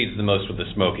succeeds the most with the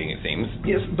smoking, it seems.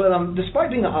 Yes, but despite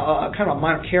being a kind of a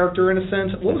minor character in a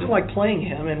sense, what was it like playing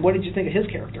him, and what did you think of his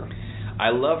character?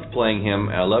 I loved playing him,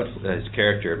 and I loved his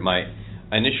character. My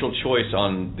initial choice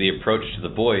on the approach to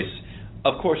the voice,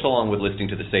 of course, along with listening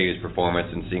to the Seiyu's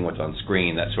performance and seeing what's on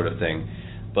screen, that sort of thing,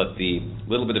 but the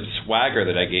little bit of swagger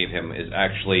that I gave him is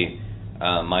actually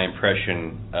my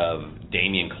impression of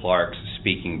Damian Clark's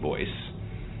speaking voice,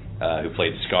 who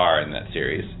played Scar in that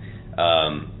series.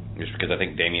 Just because I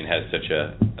think Damian has such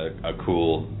a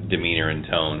cool demeanor and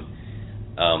tone.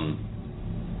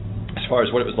 As far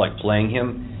as what it was like playing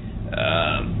him,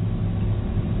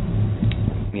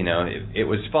 it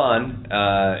was fun.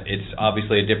 It's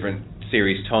obviously a different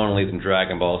series tonally than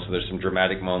Dragon Ball, so there's some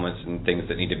dramatic moments and things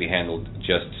that need to be handled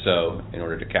just so in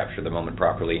order to capture the moment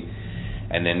properly.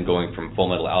 And then going from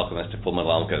Fullmetal Alchemist to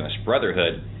Fullmetal Alchemist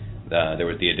Brotherhood, there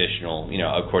was the additional,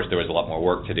 of course there was a lot more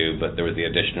work to do, but there was the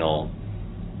additional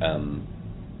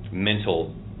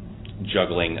mental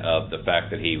juggling of the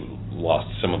fact that he lost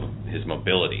some of his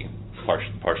mobility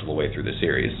partial of the way through the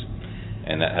series,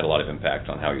 and that had a lot of impact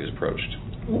on how he was approached.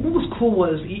 What was cool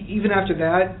was, even after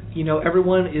that,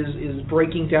 everyone is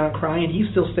breaking down and crying, and he's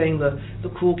still staying the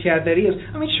cool cat that he is.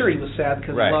 I mean, sure, he was sad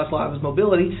because he lost a lot of his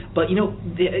mobility, but,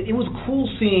 it was cool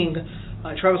seeing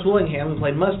Travis Willingham, who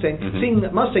played Mustang, seeing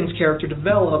that Mustang's character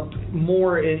develop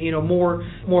more of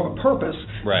a purpose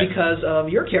because of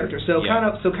your character. So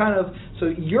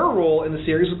your role in the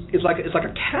series is like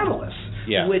a catalyst,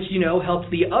 which helps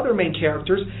the other main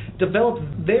characters develop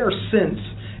their sense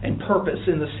and purpose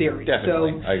in the series.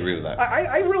 Definitely, I agree with that.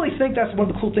 I really think that's one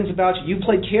of the cool things about you. You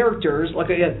played characters, like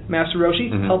again, Master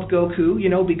Roshi helped Goku,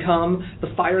 become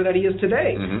the fighter that he is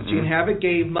today. Gene Havoc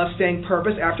gave Mustang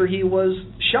purpose after he was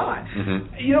shot.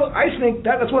 I think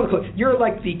that's one of the cool. You're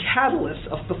like the catalyst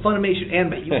of the Funimation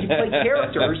anime. You play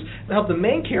characters that help the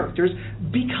main characters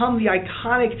become the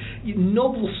iconic,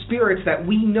 noble spirits that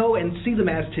we know and see them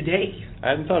as today. I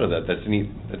hadn't thought of that. That's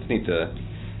neat. That's neat to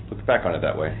look back on it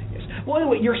that way. Yes. Well,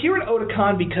 anyway, you're here at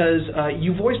Otakon because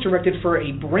you voice directed for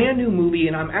a brand new movie,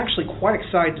 and I'm actually quite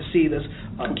excited to see this.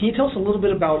 Can you tell us a little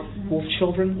bit about Wolf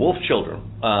Children? Wolf Children.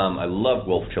 I love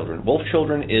Wolf Children. Wolf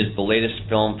Children is the latest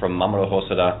film from Mamoru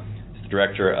Hosoda. He's the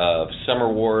director of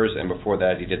Summer Wars, and before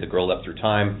that he did The Girl Left Through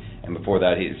Time, and before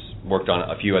that he's worked on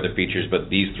a few other features, but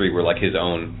these three were like his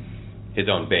own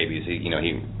babies. He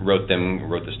wrote them,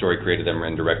 wrote the story, created them,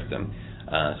 and directed them.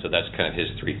 So that's kind of his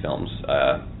three films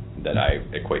that I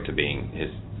equate to being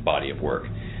his body of work,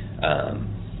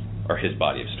 or his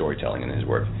body of storytelling in his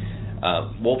work.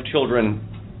 Wolf Children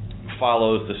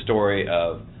follows the story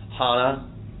of Hana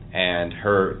and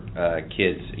her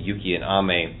kids, Yuki and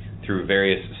Ame, through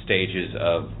various stages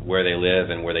of where they live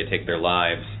and where they take their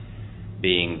lives,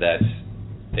 being that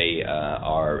they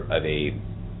are of a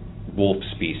wolf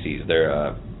species.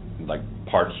 They're like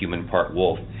part human, part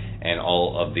wolf, and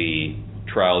all of the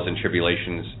trials and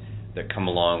tribulations that come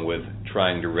along with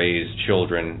trying to raise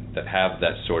children that have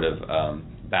that sort of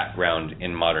background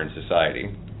in modern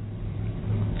society.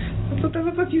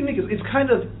 That's unique. It's kind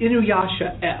of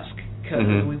Inuyasha-esque.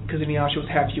 because Inuyasha was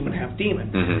half human, half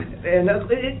demon. Mm-hmm. And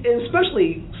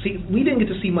especially, we didn't get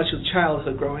to see much of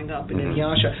childhood growing up in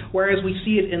Inuyasha, whereas we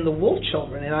see it in the Wolf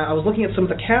Children. And I was looking at some of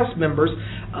the cast members.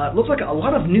 It looks like a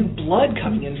lot of new blood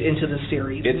coming into this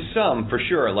series. It's some, for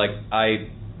sure. Like, I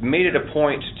made it a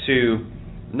point to,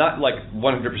 not like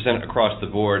 100% across the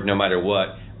board, no matter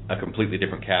what, a completely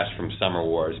different cast from Summer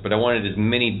Wars, but I wanted as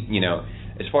many,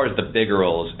 as far as the bigger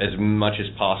roles, as much as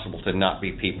possible to not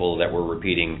be people that were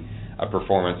repeating a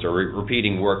performance or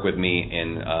repeating work with me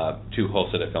in 2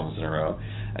 Holsada films in a row.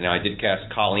 And now I did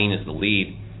cast Colleen as the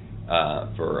lead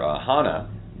for Hana,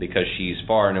 because she's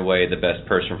far and away the best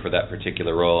person for that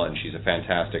particular role, and she's a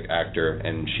fantastic actor,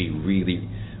 and she really,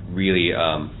 really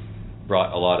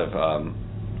brought a lot of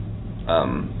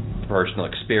personal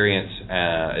experience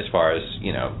as far as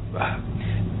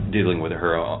dealing with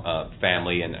her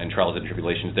family and trials and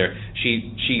tribulations there.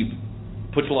 She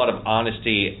puts a lot of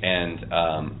honesty and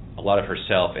a lot of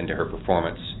herself into her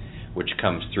performance, which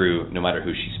comes through no matter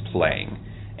who she's playing.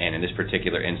 And in this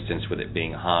particular instance, with it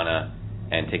being Hana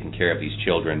and taking care of these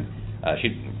children, she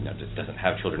doesn't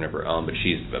have children of her own, but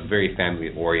she's very family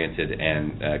oriented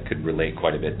and could relate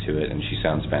quite a bit to it, and she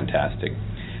sounds fantastic.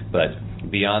 But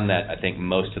beyond that, I think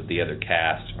most of the other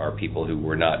cast are people who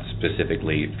were not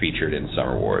specifically featured in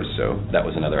Summer Wars, so that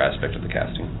was another aspect of the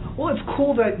casting. Well, it's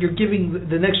cool that you're giving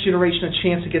the next generation a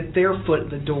chance to get their foot in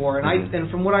the door, and and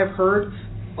from what I've heard,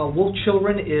 Wolf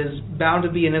Children is bound to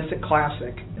be an instant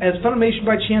classic. Has Funimation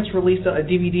by chance released a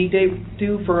DVD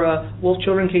debut for Wolf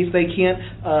Children in case they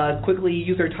can't quickly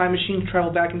use their time machine to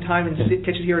travel back in time and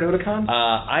catch it here at Otakon?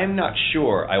 I'm not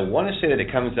sure. I want to say that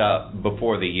it comes out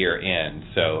before the year ends,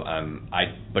 so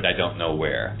but I don't know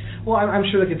where. Well, I'm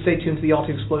sure they can stay tuned to the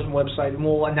Alti Explosion website, and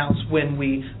we'll announce when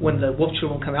the Wolf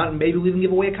Children will come out, and maybe we can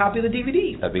give away a copy of the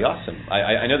DVD. That'd be awesome.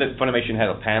 I know that Funimation had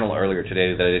a panel earlier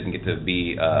today that I didn't get to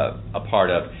be a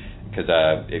part of because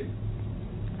it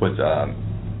was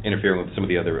interfering with some of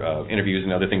the other interviews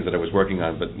and other things that I was working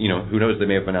on. But who knows? They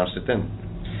may have announced it then.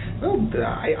 Well,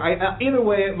 either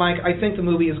way, Mike, I think the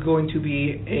movie is going to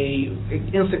be an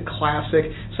instant classic.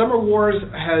 Summer Wars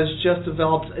has just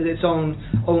developed its own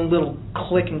little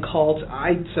clique and cult.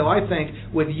 So I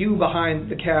think with you behind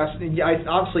the cast,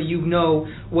 obviously you know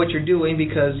what you're doing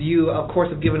because you, of course,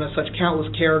 have given us such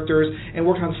countless characters and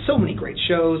worked on so many great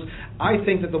shows. I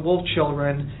think that the Wolf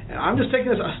Children, and I'm just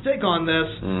taking a stick on this,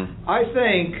 I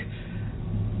think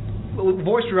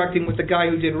voice directing with the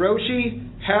guy who did Roshi,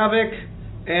 Havoc,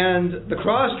 and the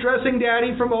cross-dressing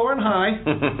daddy from Oran High.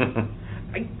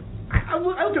 I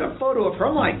looked at a photo of her.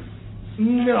 I'm like,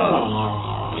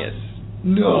 no. Yes.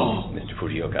 No. Mr.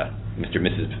 Fujioka. Mr. and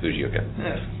Mrs. Fujioka.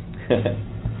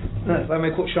 If I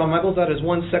may quote Shawn Michaels, that is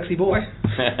one sexy boy.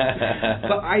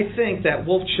 But I think that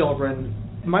Wolf Children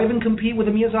might even compete with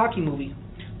a Miyazaki movie.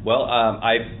 Well,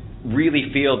 I really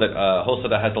feel that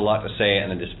Hosoda has a lot to say, and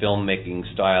that his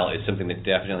filmmaking style is something that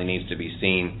definitely needs to be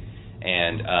seen.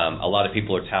 And a lot of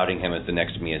people are touting him as the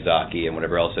next Miyazaki and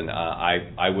whatever else, and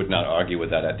I would not argue with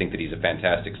that. I think that he's a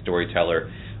fantastic storyteller,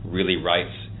 really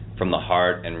writes from the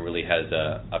heart, and really has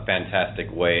a fantastic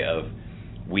way of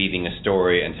weaving a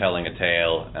story and telling a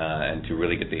tale, and to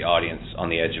really get the audience on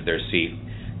the edge of their seat,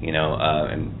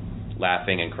 and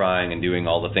laughing and crying and doing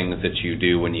all the things that you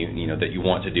do when that you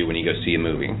want to do when you go see a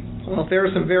movie. Well, there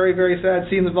are some very, very sad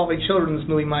scenes involving children in this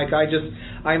movie, Mike.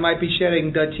 I might be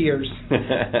shedding tears.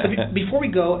 Before we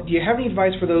go, do you have any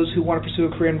advice for those who want to pursue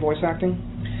a career in voice acting?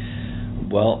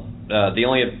 Well,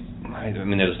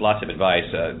 there's lots of advice.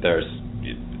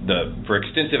 For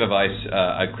extensive advice,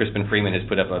 Crispin Freeman has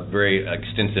put up a very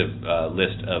extensive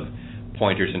list of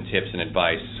pointers and tips and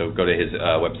advice, so go to his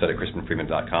website at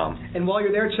crispinfreeman.com. And while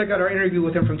you're there, check out our interview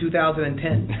with him from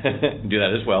 2010. Do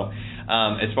that as well.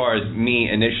 As far as me,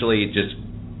 initially, just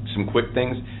some quick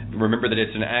things. Remember that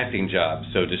it's an acting job,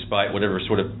 so despite whatever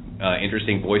sort of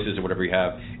interesting voices or whatever you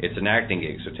have, it's an acting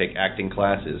gig, so take acting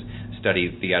classes,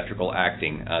 study theatrical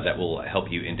acting. That will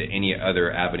help you into any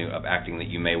other avenue of acting that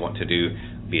you may want to do,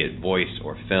 be it voice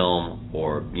or film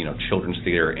or children's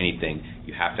theater or anything.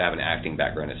 You have to have an acting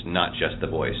background. It's not just the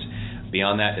voice.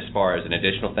 Beyond that, as far as an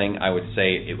additional thing, I would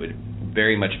say it would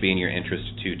very much be in your interest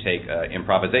to take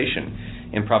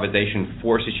improvisation. Improvisation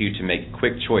forces you to make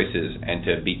quick choices and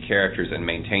to beat characters and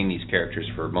maintain these characters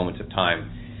for moments of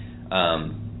time,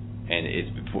 and it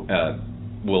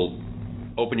will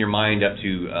open your mind up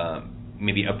to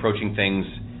maybe approaching things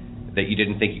that you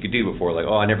didn't think you could do before, like,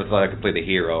 I never thought I could play the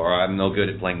hero, or I'm no good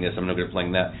at playing this, I'm no good at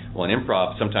playing that. Well, in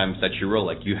improv, sometimes that's your role,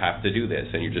 like you have to do this,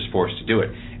 and you're just forced to do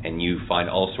it, and you find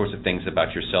all sorts of things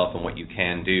about yourself and what you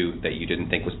can do that you didn't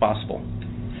think was possible.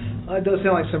 That does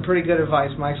sound like some pretty good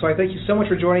advice, Mike. So I thank you so much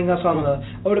for joining us on the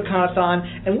Otakon-A-Thon.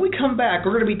 And when we come back,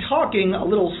 we're going to be talking a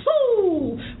little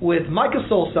soul with Micah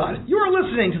Soulsod. You are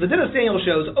listening to the Dennis Daniels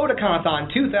Show's Otakon-A-Thon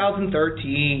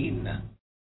 2013.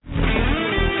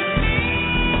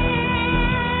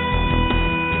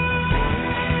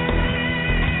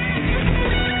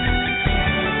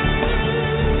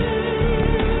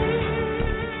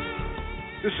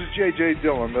 This is J.J.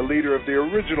 Dillon, the leader of the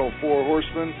original Four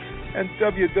Horsemen and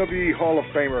WWE Hall of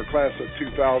Famer class of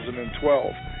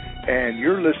 2012. And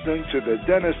you're listening to the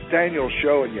Dennis Daniels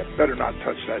Show, and you better not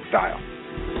touch that dial.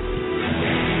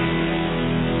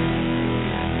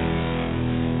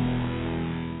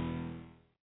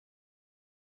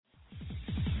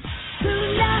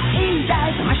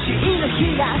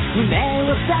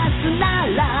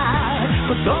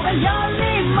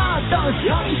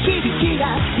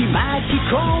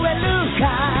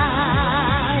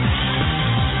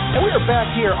 And we are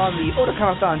back here on the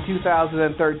Otakon-A-Thon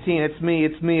 2013.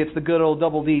 It's the good old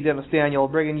Double D, Dennis Daniel,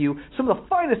 bringing you some of the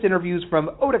finest interviews from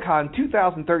Otakon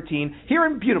 2013 here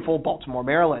in beautiful Baltimore,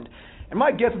 Maryland. And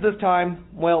my guest at this time,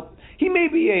 well, he may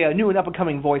be a new and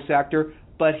up-and-coming voice actor,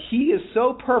 but he is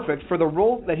so perfect for the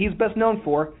role that he's best known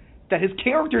for that his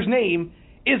character's name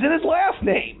is in his last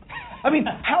name. I mean,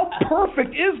 how perfect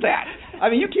is that? I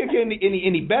mean, you can't get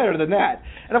any better than that.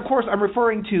 And, of course, I'm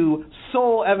referring to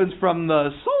Soul Evans from the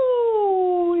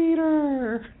Soul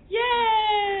Eater.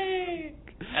 Yay!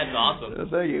 That's awesome.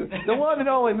 Thank you. The one and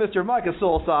only Mr. Micah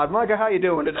Soulsod. Micah, how you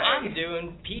doing today? I'm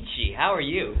doing peachy. How are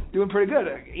you? Doing pretty good.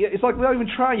 It's like without even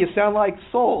trying, you sound like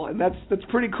Soul, and that's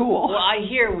pretty cool. Well, I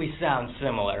hear we sound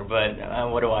similar, but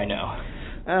what do I know?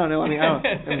 I don't know. I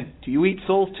mean, do you eat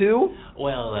souls too?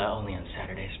 Well, only on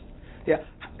Saturdays.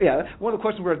 Yeah. One of the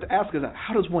questions we're going to ask is,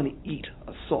 how does one eat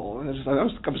a soul? And I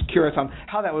was curious on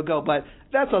how that would go, but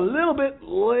that's a little bit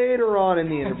later on in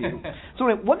the interview. So,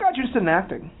 what got you interested in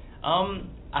acting?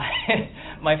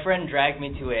 My friend dragged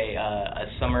me to a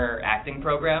summer acting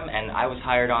program, and I was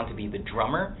hired on to be the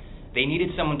drummer. They needed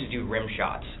someone to do rim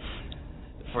shots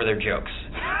for their jokes.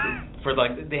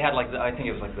 They had I think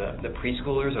it was the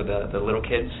preschoolers or the little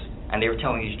kids, and they were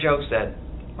telling these jokes that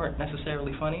weren't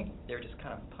necessarily funny. They were just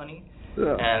kind of punny.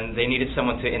 Yeah. And they needed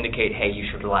someone to indicate, hey, you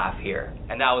should laugh here.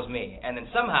 And that was me. And then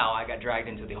somehow I got dragged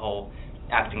into the whole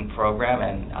acting program,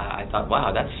 and I thought,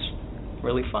 wow, that's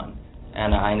really fun.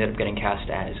 And I ended up getting cast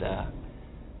as,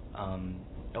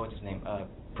 what's his name?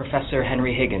 Professor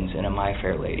Henry Higgins in a My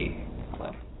Fair Lady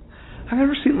play. I've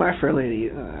never seen My Fair Lady.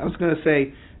 I was going to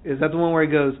say, is that the one where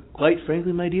he goes, quite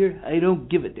frankly, my dear, I don't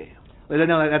give a damn.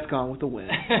 No, that's Gone with the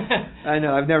Wind. I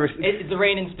know, I've never seen... It's The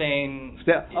Rain in Spain.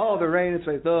 The Rain in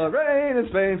Spain. The Rain in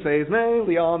Spain stays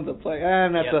mainly on the plane.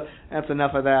 And that's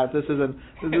enough of that. This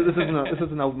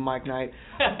isn't open mic night.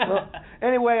 Well,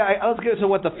 anyway, let's get to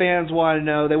what the fans want to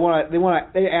know. They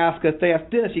ask us,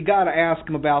 Dennis, you got to ask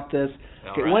them about this.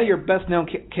 Okay, right. One of your best known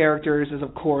characters is,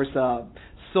 of course,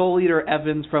 Soul Eater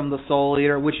Evans from the Soul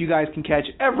Eater, which you guys can catch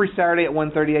every Saturday at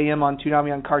 1:30 a.m. on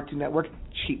Toonami on Cartoon Network.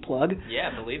 Cheap plug. Yeah,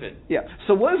 believe it. Yeah.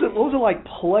 So what was it like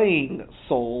playing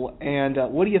Soul, and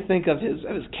what do you think of his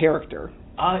character?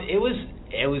 It was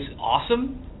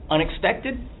awesome,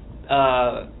 unexpected.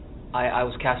 I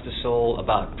was cast as Soul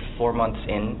about 4 months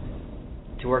in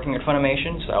to working at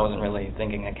Funimation, so I wasn't really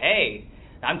thinking like, hey,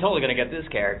 I'm totally gonna get this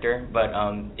character. But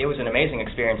it was an amazing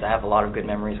experience. I have a lot of good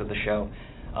memories of the show.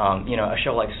 A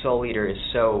show like Soul Eater is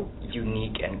so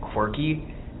unique and quirky,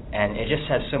 and it just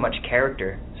has so much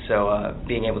character. So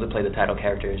being able to play the title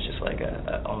character is just like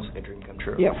almost like a dream come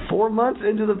true. Yeah, 4 months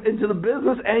into the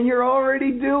business, and you're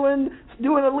already doing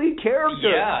a lead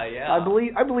character. Yeah. I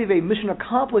believe a mission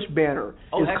accomplished banner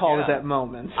is called at that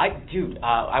moment.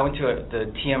 I went to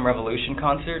the TM Revolution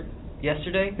concert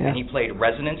yesterday, and he played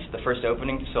Resonance, the first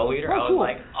opening to Soul Eater. I was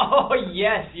like, oh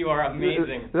yes, you are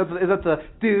amazing. Is that the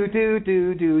do do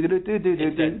do do do do do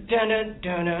do do? Dun dun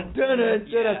dun dun.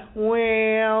 Yeah, that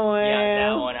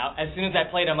one. As soon as I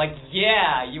played, I'm like,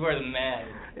 yeah, you are the man.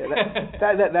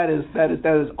 That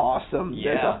is awesome.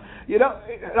 Yeah.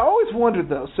 I always wondered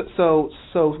though. So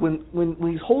when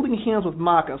he's holding hands with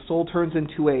Maka, Soul turns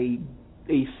into a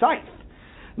scythe.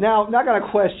 Now, not got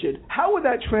a question. How would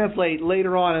that translate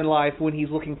later on in life when he's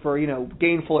looking for,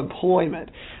 gainful employment?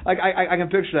 Like I can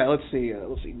picture that. Let's see,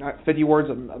 not 50 words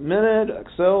a minute,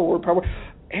 Excel, word power,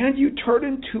 and you turn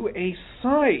into a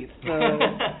scythe.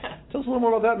 Tell us a little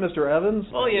more about that, Mr. Evans.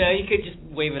 Well, you could just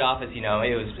wave it off as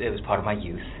it was part of my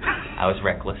youth. I was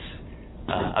reckless,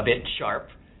 a bit sharp.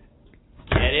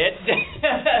 Get it?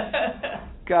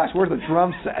 Gosh, where's the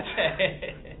drum set?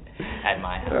 At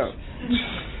my house.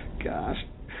 Gosh.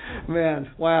 Man,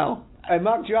 wow. a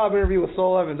mock job interview with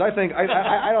Soul Evans. I think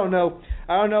I don't know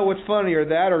what's funnier,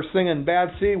 that or singing Bad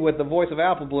Seed with the voice of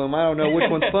Apple Bloom. I don't know which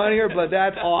one's funnier, but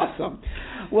that's awesome.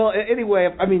 Well, anyway,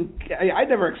 I mean, I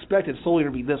never expected Soul Eater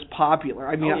to be this popular.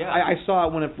 I mean, I saw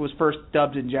it when it was first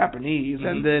dubbed in Japanese,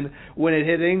 and then when it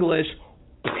hit English.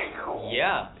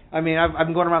 Yeah. I mean, I've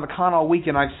been going around the con all week,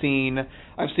 and I've seen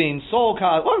Soul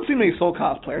cos. Well, I haven't seen many Soul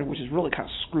cosplayers, which is really kind of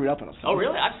screwed up in a sense. Oh,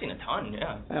 really? I've seen a ton.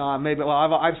 Yeah.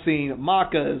 I've seen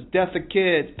Maka's, Death of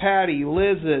Kids, Patty,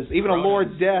 Liz's, even a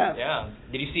Lord Death. Yeah.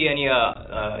 Did you see any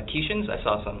Keishins? I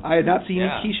saw some. I had not seen any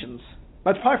Keishins.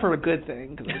 That's probably for a good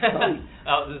thing. Cause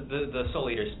the Soul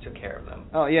Eaters took care of them.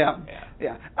 Oh, yeah.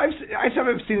 I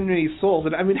haven't seen any Souls,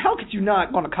 and I mean, how could you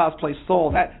not want to cosplay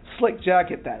Soul? That slick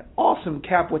jacket, that awesome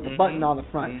cap with the button on the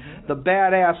front, the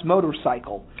badass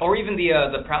motorcycle. Or even the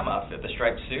Proum outfit, the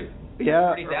striped suit.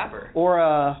 Yeah. Pretty dapper.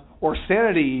 Or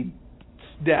Sanity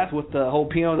Death with the whole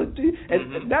piano.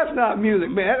 That's not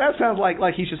music, man. That sounds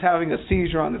like he's just having a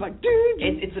seizure on it. Like, dude.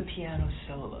 It's a piano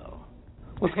solo.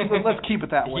 Let's keep it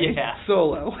that way. Yeah.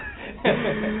 Solo.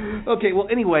 Okay, well,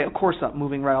 anyway, of course,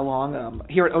 moving right along,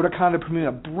 here at Otakon, they're premiering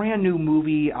a brand new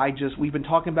movie. We've been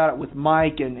talking about it with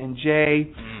Mike and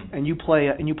Jay, and you play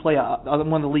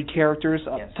one of the lead characters.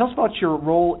 Yes. Tell us about your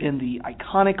role in the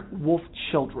iconic Wolf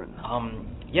Children.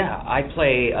 I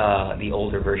play the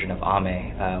older version of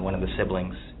Ame, one of the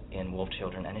siblings in Wolf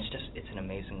Children, and it's an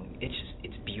amazing.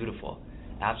 It's beautiful.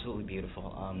 Absolutely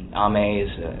beautiful. Ame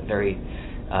is very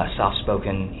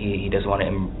soft-spoken. He does want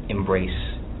to embrace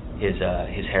his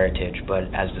heritage, but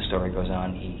as the story goes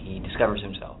on, he discovers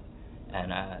himself,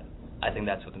 and I think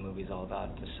that's what the movie is all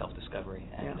about: the self-discovery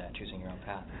and choosing your own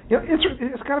path.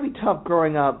 It's got to be tough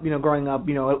growing up,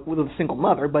 with a single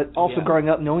mother, but also growing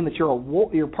up knowing that you're a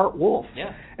wolf, you're part wolf.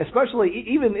 Yeah. Especially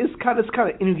even it's kind of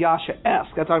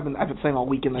Inuyasha-esque. That's what I've been saying all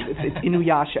weekend. It's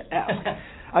Inuyasha-esque.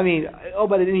 I mean,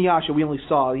 but in Inuyasha we only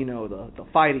saw, the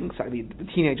fighting side, the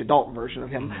teenage adult version of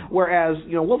him. Whereas,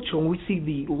 Wolf Children, we see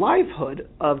the livelihood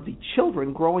of the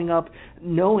children growing up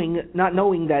not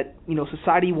knowing that,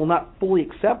 society will not fully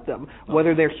accept them,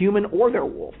 whether they're human or they're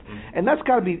wolf. And that's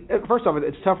got to be, first off,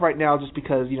 it's tough right now just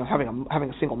because, having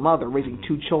a single mother raising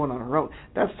two children on her own,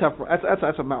 that's tough.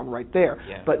 That's a mountain right there.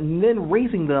 Yeah. But then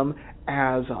raising them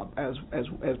as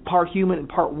part human and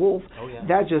part wolf,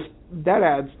 that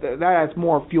adds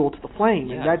more fuel to the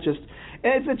flame,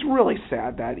 and it's really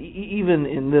sad that even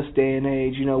in this day and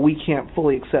age, we can't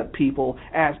fully accept people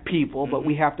as people, but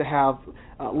we have to have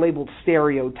labeled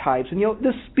stereotypes, and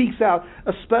this speaks out,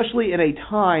 especially in a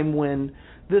time when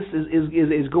this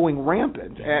is going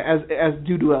rampant as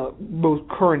due to both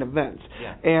current events.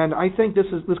 And I think this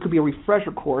could be a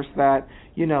refresher course that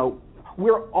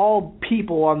we're all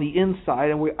people on the inside,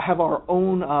 and we have our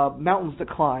own mountains to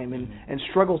climb and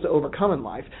struggles to overcome in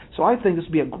life. So I think this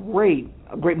would be a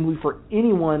great movie for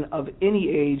anyone of any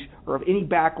age or of any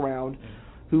background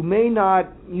who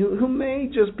who may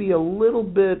just be a little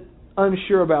bit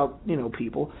unsure about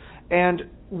people, and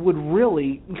could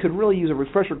really use a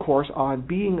refresher course on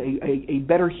being a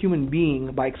better human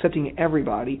being by accepting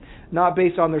everybody, not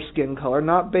based on their skin color,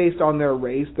 not based on their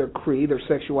race, their creed, their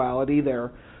sexuality,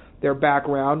 their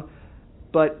background,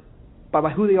 but by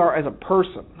who they are as a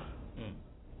person.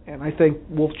 And I think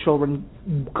Wolf Children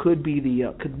could be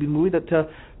the movie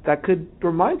that could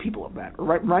remind people of that, or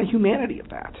remind humanity of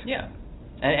that. Yeah,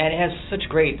 and it has such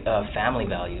great family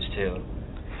values too,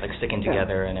 like sticking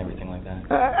together and everything like that.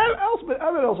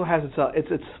 It also has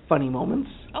its funny moments.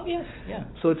 Oh yes, yeah.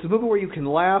 So it's a movie where you can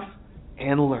laugh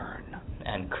and learn.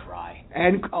 And cry.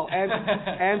 And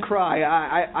cry.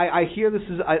 I hear this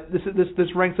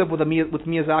ranks up with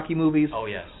Miyazaki movies. Oh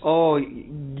yes. Oh,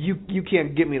 you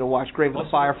can't get me to watch Grave of the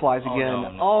Fireflies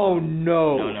again.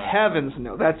 No. Heavens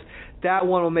no. That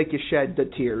one will make you shed the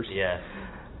tears. Yes.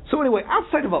 So anyway,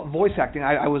 outside of voice acting,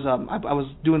 I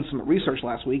was doing some research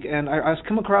last week, and I was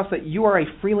come across that you are a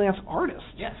freelance artist.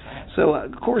 Yes, I am. So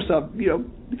of course, so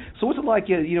what's it like,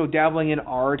 dabbling in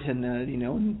art,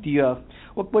 and do you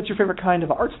what's your favorite kind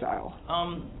of art style?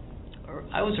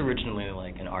 I was originally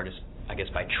like an artist, I guess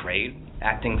by trade.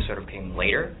 Acting sort of came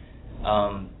later,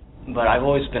 but I've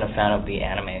always been a fan of the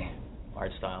anime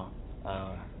art style.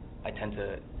 I tend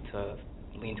to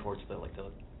lean towards the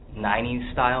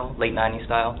 90s style, late 90s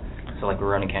style. So like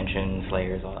Rurouni Kenshin,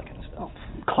 Slayers, all that kind of stuff.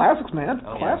 Oh, classics, man.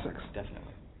 Classics. Yeah, definitely.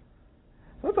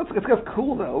 That's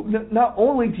cool though. Not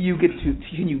only can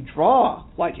you draw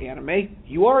like anime,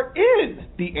 you are in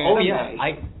the anime. Oh yeah.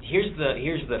 Here's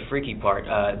the freaky part.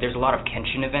 There's a lot of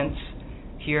Kenshin events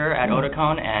here at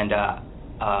Otakon, and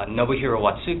Nobuhiro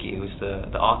Watsuki, who's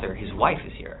the author, his wife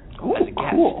is here as a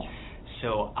guest. Cool.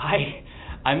 So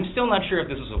I'm still not sure if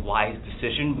this was a wise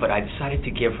decision, but I decided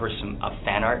to give her a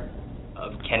fan art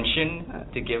of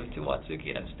Kenshin to give to Watsuki,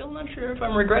 and I'm still not sure if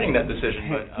I'm regretting that decision.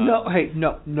 No.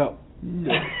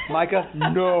 Micah,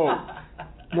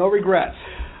 no regrets.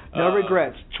 No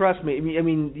regrets. Trust me. I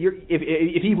mean,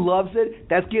 if he loves it,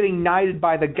 that's getting knighted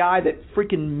by the guy that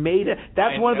freaking made it.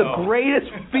 That's one of the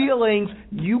greatest feelings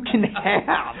you can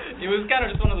have. It was kind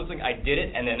of just one of those things. I did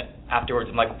it, and then afterwards,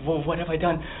 I'm like, well, what have I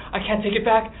done? I can't take it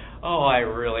back. Oh, I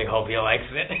really hope he likes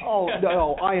it. Oh,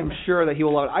 no, I am sure that he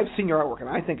will love it. I've seen your artwork, and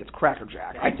I think it's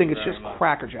crackerjack. I think it's just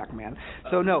crackerjack, man.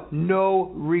 So,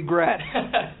 no regrets.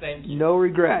 Thank you. No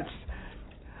regrets.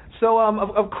 So,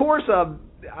 of course,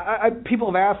 people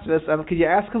have asked this. Could you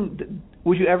ask him,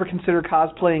 would you ever consider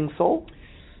cosplaying Soul?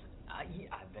 I've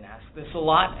been asked this a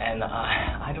lot, and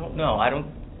I don't know. I don't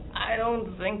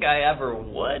think I ever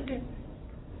would.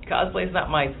 Cosplay's not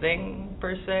my thing,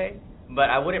 per se, but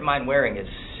I wouldn't mind wearing a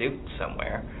suit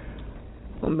somewhere.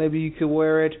 Well, maybe you could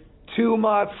wear it to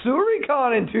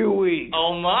Matsuri-Con in 2 weeks.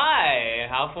 Oh, my.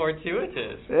 How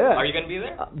fortuitous. Yeah. Are you going to be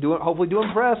there? Hopefully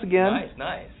doing press again.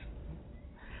 Nice.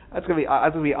 That's gonna be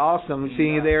awesome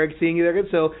seeing you there.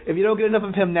 So if you don't get enough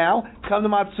of him now, come to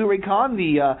Matsuri-Con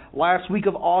the last week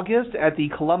of August at the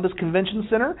Columbus Convention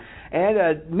Center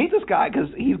and meet this guy because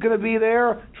he's gonna be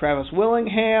there. Travis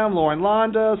Willingham, Lauren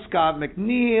Londa, Scott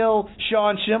McNeil,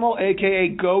 Sean Schimmel,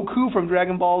 aka Goku from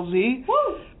Dragon Ball Z.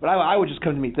 Woo! But I would just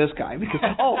come to meet this guy because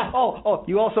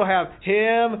you also have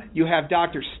him. You have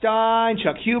Dr. Stein,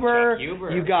 Chuck Huber.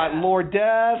 You got Lord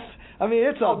Death. I mean,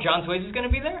 it's all. John Swayze is going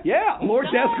to be there? Yeah, Lord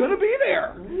Death's going to be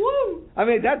there. Woo! I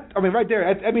mean, right there.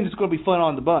 I mean, it's going to be fun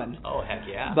on the bun. Oh, heck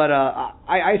yeah! But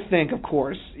I think, of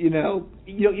course, and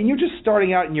you're just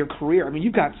starting out in your career. I mean,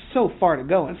 you've got so far to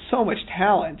go and so much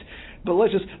talent. But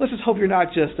let's just hope you're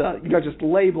not just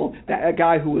labeled that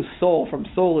guy who was Soul from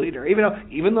Soul Eater.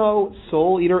 Even though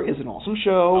Soul Eater is an awesome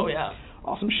show. Oh yeah.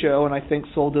 Awesome show, and I think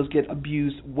Soul does get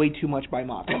abused way too much by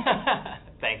Maka.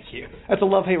 Thank you. That's a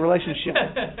love-hate relationship.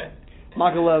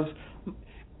 Maka loves.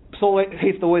 Soul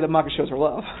hates the way that Maka shows her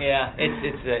love. Yeah,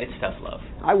 it's tough love.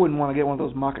 I wouldn't want to get one of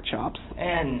those Maka chops.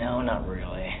 No, not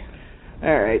really.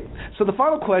 All right. So the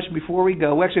final question before we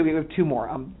go. Actually, we have two more.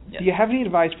 Yes. Do you have any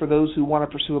advice for those who want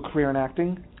to pursue a career in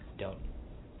acting? Don't.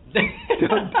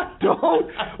 Don't.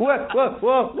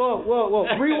 Whoa.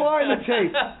 Rewind the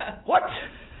tape. What?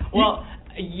 Well,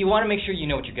 you want to make sure you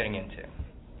know what you're getting into.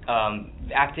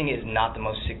 Acting is not the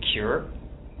most secure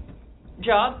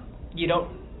job. You don't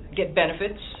get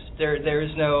benefits. There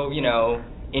is no,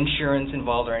 insurance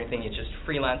involved or anything. It's just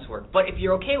freelance work. But if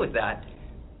you're okay with that,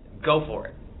 go for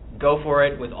it. Go for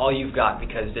it with all you've got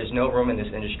because there's no room in this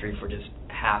industry for just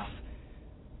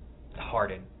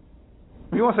half-hearted.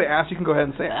 If you want to say ass, you can go ahead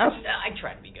and say ass. I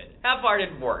try to be good.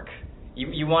 Half-hearted work.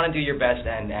 You want to do your best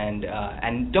and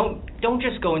don't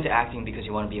just go into acting because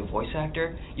you want to be a voice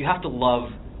actor. You have to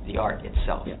love the art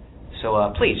itself. Yeah.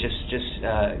 So please just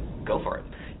go for it.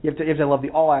 You have to love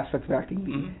all aspects of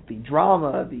acting, the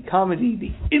drama, the comedy,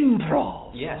 the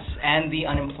improv. Yes, and the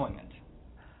unemployment.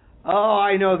 Oh,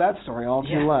 I know that story all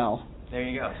too well. There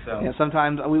you go. So yeah,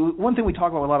 sometimes one thing we talk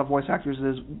about with a lot of voice actors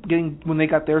is when they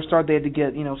got their start, they had to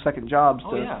get second jobs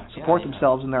to support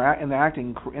themselves in their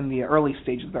acting in the early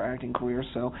stages of their acting career.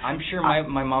 So I'm sure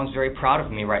my mom's very proud of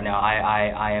me right now.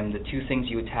 I am the two things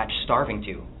you attach starving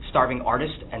to: starving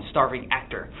artist and starving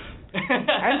actor.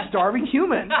 And starving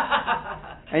human.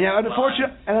 And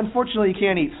unfortunately, you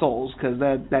can't eat souls because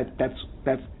that's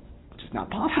just not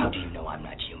possible. How do you know I'm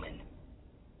not human?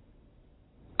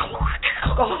 I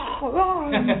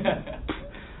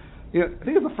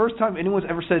think it's the first time anyone's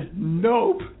ever said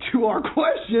nope to our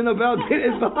question about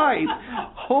Dennis the height.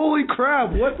 Holy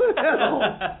crap! What the hell?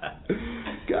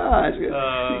 Gosh,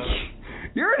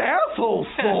 you're an asshole,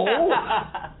 Soul.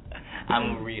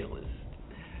 I'm a realist.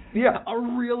 Yeah, a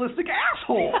realistic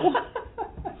asshole.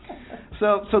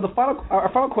 So our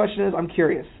final question is: I'm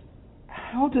curious,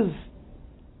 how does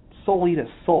Soul eat a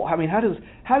soul? I mean, how is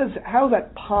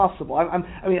that possible? I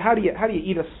mean, how do you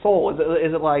eat a soul?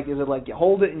 Is it like you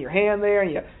hold it in your hand there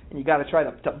and you got to try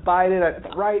to bite it at the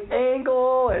right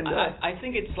angle? And I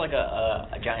think it's like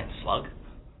a giant slug.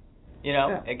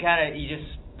 It kind of you just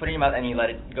put it in your mouth and you let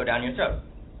it go down your throat.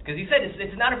 Because he said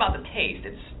it's not about the taste,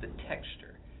 it's the texture.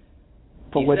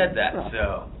 He said that,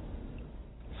 so.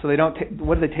 So they don't.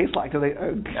 What do they taste like? Do they?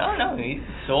 No.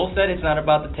 Soul said it's not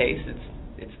about the taste,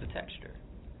 it's the texture.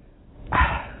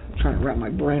 I'm trying to wrap my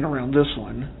brain around this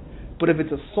one. But if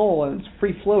it's a soul and it's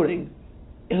free floating,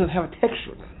 it doesn't have a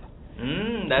texture then.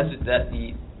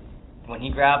 When he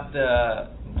grabbed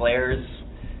Blair's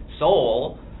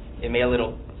soul, it made a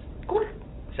little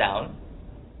sound.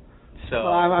 So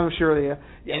I'm sure they.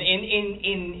 Yeah.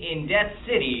 In Death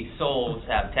City, souls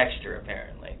have texture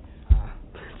apparently.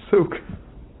 So good.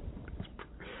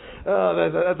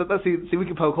 See, we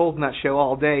can poke holes in that show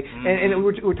all day. Mm-hmm. And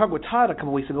we were talking with Todd a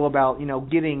couple weeks ago about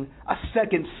getting a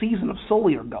second season of Soul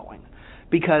Eater going,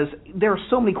 because there are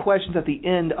so many questions at the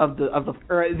end of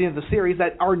the series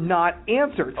that are not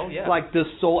answered. Oh yeah. Like, does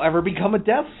Soul ever become a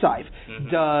Death Scythe? Mm-hmm.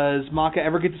 Does Micah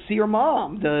ever get to see her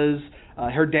mom? Does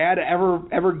her dad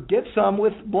ever get some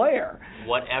with Blair?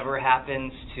 Whatever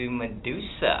happens to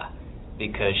Medusa,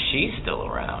 because she's still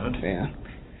around.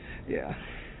 Yeah.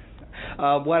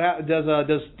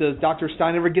 Does Dr.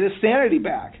 Stein ever get his sanity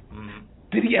back? Mm-hmm.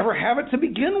 Did he ever have it to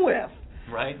begin with?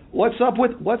 Right. What's up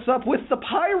with the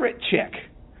pirate chick?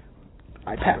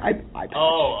 I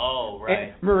Oh, right.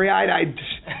 And Maria, I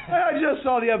just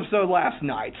saw the episode last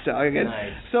night, so again,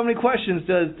 nice. So many questions.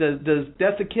 Does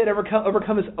Death the Kid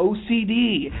overcome his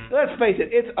OCD? Mm-hmm. Let's face it,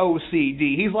 it's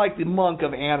OCD. He's like the monk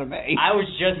of anime. I was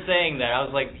just saying that. I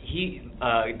was like,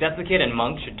 Death the Kid and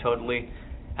Monk should totally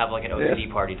have like an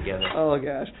OCD party together. Oh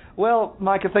gosh. Well,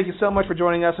 Micah, thank you so much for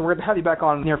joining us, and we're going to have you back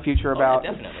on in the near future about.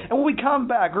 Yeah, definitely. And when we come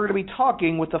back, we're going to be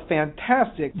talking with the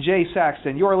fantastic Jad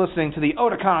Saxton. You're listening to the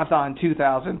Otakon-A-Thon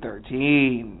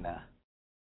 2013.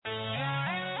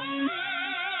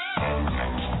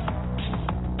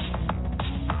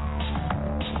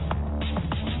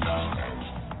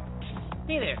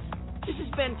 Hey there, this is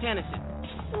Ben Tennyson.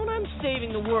 When I'm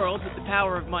saving the world with the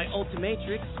power of my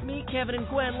Ultimatrix, me, Kevin, and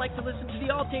Gwen like to listen to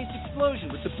the All-Taste Explosion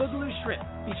with the Boogaloo Shrimp,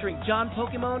 featuring John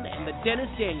Pokemon and the Dennis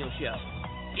Daniel Show.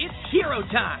 It's hero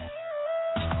time!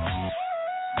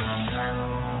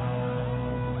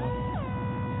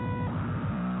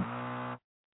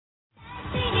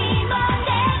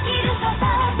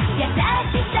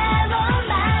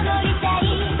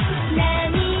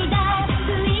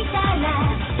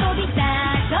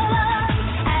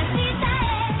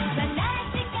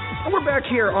 Back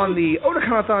here on the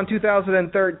Otakon-A-Thon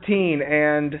 2013,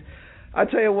 and I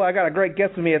tell you what, I got a great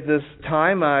guest with me at this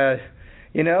time.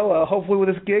 Hopefully with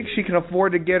this gig, she can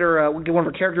afford to get one of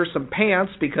her characters some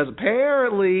pants, because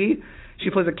apparently she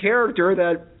plays a character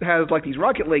that has like these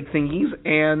rocket leg thingies,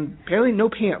 and apparently no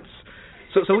pants.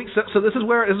 So this is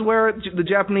where the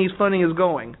Japanese funding is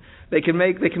going. They can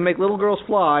make little girls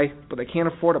fly, but they can't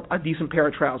afford a decent pair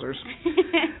of trousers.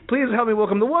 Please help me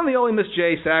welcome the one, the only Miss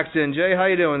Jad Saxton. Jay, how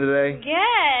you doing today?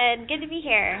 Good to be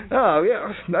here. Oh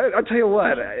yeah, I tell you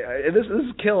what, this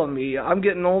is killing me. I'm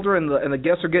getting older, and the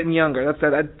guests are getting younger.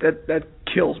 That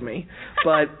kills me.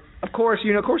 But of course,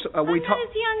 I'm not as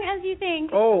young as you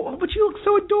think. Oh, but you look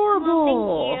so adorable.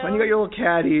 Well, thank you. And you got your little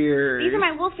cat ears. These are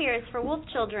my wolf ears for wolf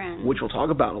children, which we'll talk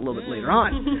about a little bit later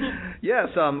on. Yes,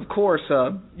 of course.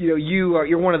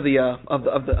 You're one of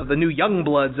the new young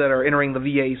bloods that are entering the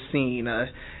VA scene.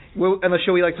 On the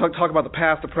show, we like to talk about the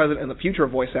past, the present, and the future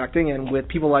of voice acting. And with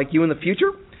people like you in the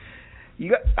future,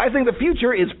 I think the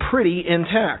future is pretty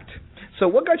intact. So,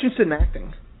 what got you interested in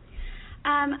acting?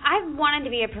 I've wanted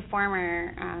to be a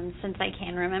performer since I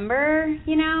can remember,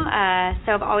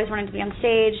 so I've always wanted to be on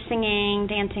stage, singing,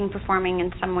 dancing, performing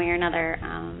in some way or another.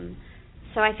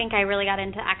 So I think I really got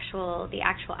into the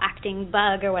actual acting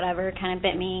bug or whatever kind of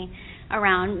bit me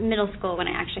around middle school when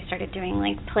I actually started doing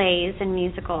like plays and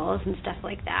musicals and stuff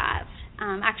like that.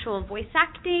 Actual voice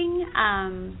acting,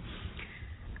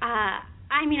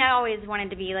 I always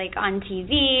wanted to be like on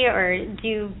TV or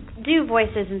do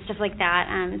voices and stuff like that.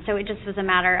 So it just was a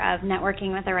matter of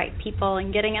networking with the right people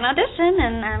and getting an audition,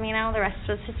 and the rest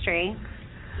was history.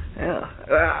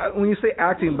 Yeah. When you say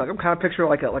acting bug, I'm kind of picturing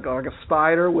like a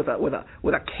spider with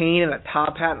a cane and a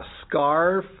top hat and a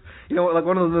scarf. Like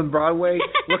one of the Broadway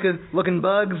looking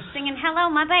bugs. Singing, "Hello,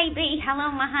 my baby.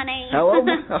 Hello, my honey." Hello?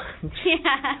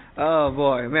 Yeah. Oh,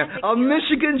 boy, man. A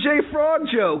Michigan J. Frog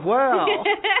joke. Wow.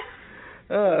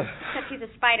 Except he's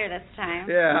a spider this time.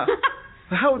 Yeah.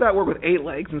 How would that work with 8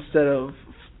 legs instead of...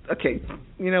 Okay,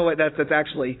 you know what? That's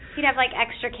actually... He'd have, like,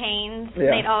 extra canes.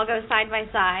 Yeah. They'd all go side by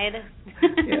side.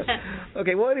 Yes.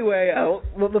 Okay, well, anyway,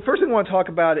 the first thing I want to talk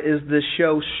about is the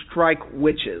show Strike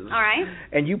Witches. All right.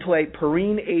 And you play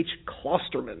Perrine H.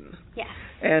 Klosterman. Yes.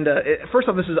 And first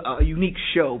off, this is a unique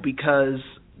show because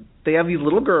they have these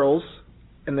little girls,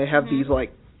 and they have these,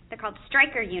 like... They're called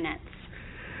striker units.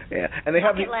 Yeah, and they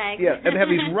have these legs. Yeah, and they have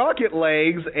these rocket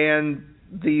legs and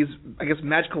these, I guess,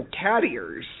 magical cat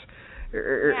ears.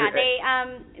 Yeah,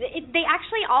 they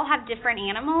actually all have different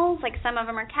animals. Like some of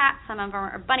them are cats, some of them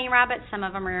are bunny rabbits, some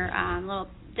of them are little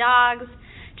dogs.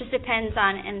 Just depends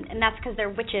on, and that's because they're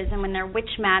witches, and when their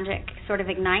witch magic sort of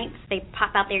ignites, they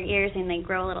pop out their ears and they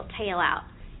grow a little tail out.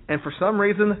 And for some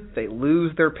reason, they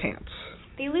lose their pants.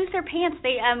 they lose their pants.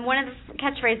 They one of the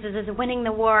catchphrases is "winning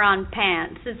the war on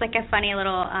pants." It's like a funny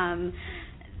little.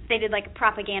 They did like a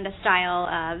propaganda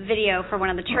style video for one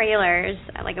of the trailers,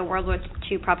 like a World War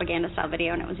II propaganda style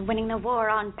video, and it was "winning the war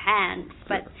on pants."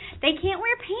 But they can't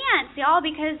wear pants, y'all,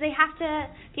 because they have to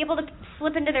be able to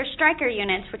slip into their striker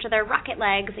units, which are their rocket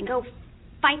legs, and go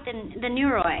fight the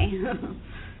Nuroi.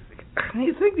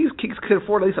 You think these kids could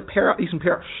afford at least a decent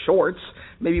pair of shorts?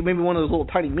 Maybe one of those little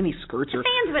tiny mini skirts. Or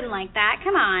fans wouldn't like that.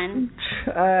 Come on.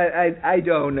 I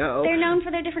don't know. They're known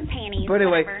for their different panties. But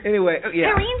anyway,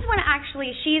 yeah. Doreen's one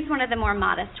she's one of the more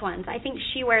modest ones. I think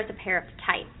she wears a pair of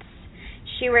tights.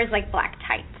 She wears like black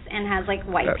tights and has like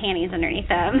white panties underneath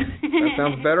them. That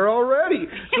sounds better already.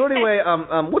 So anyway,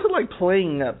 what's it like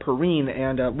playing Perrine,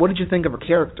 and what did you think of her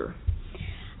character?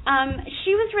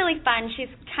 She was really fun. She's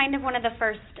kind of one of the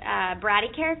first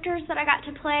bratty characters that I got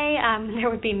to play. There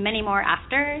would be many more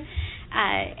after.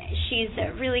 She's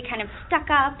really kind of stuck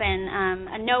up and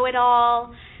a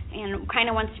know-it-all and kind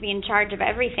of wants to be in charge of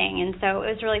everything. And so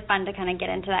it was really fun to kind of get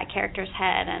into that character's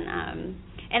head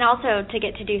and also to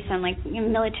get to do some like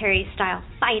military-style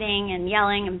fighting and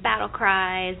yelling and battle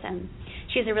cries. And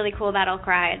she has a really cool battle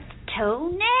cry. It's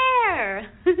 "Tonnerre,"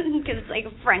 because it's like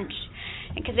French.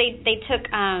 Because they took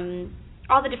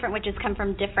all the different witches come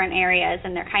from different areas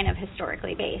and they're kind of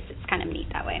historically based. It's kind of neat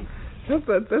that way.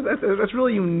 That's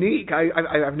really unique.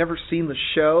 I've never seen the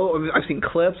show. I've seen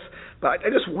clips, but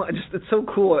it's so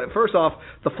cool. First off,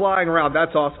 the flying around,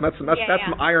 that's awesome. That's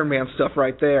some Iron Man stuff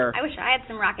right there. I wish I had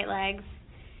some rocket legs.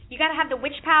 You got to have the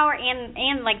witch power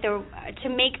and like to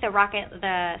make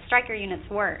the striker units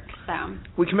work. So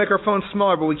we can make our phones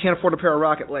smaller, but we can't afford a pair of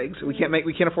rocket legs. We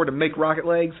can't afford to make rocket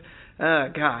legs.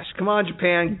 Gosh, come on,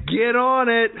 Japan, get on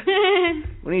it.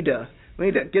 We need to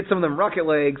get some of them rocket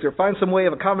legs, or find some way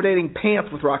of accommodating pants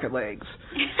with rocket legs.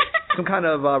 Some kind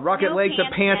of rocket legs to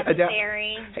pants adapt.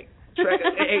 Hey,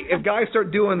 if guys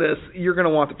start doing this, you're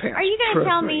gonna want the pants. Are you gonna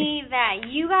tell me that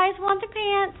you guys want the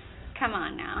pants? Come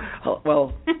on now. Oh,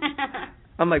 well,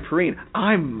 I'm like Perrine.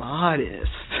 I'm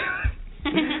modest.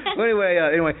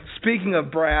 Anyway, speaking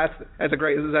of brats, this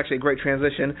is actually a great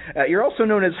transition. You're also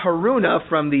known as Haruna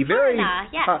from the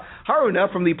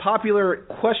Haruna from the popular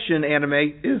question anime,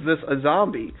 "Is this a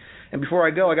zombie?" And before I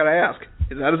go, I gotta ask,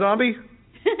 is that a zombie?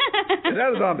 Is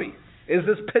that a zombie? Is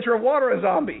this pitcher of water a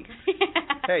zombie?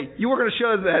 Hey, you work on a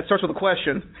show that starts with a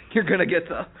question. You're gonna get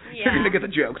the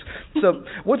jokes. So,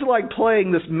 what's it like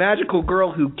playing this magical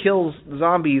girl who kills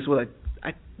zombies with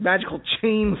a magical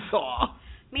chainsaw?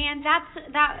 Man,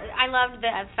 I loved the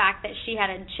fact that she had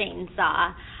a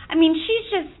chainsaw. I mean,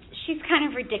 she's kind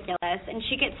of ridiculous, and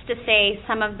she gets to say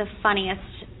some of the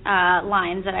funniest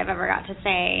lines that I've ever got to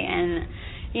say, and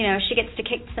you know, she gets to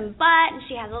kick some butt, and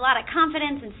she has a lot of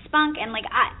confidence and spunk, and like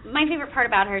my favorite part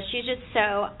about her is she's just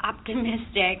so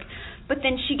optimistic, but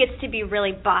then she gets to be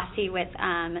really bossy with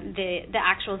the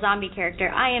actual zombie character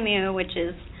Ayamu, which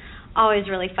is always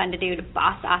really fun to do, to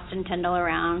boss Austin Tyndall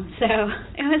around. So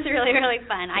it was really, really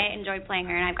fun. I enjoyed playing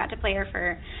her, and I've got to play her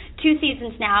for 2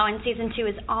 seasons now, and season 2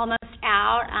 is almost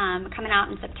out, coming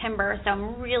out in September, so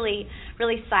I'm really,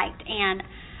 really psyched. And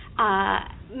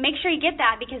make sure you get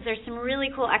that, because there's some really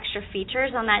cool extra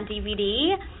features on that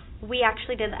DVD. We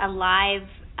actually did a live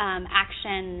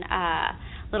action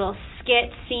little skit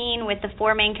scene with the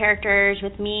 4 main characters,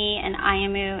 with me and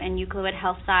Ayamu and Euclid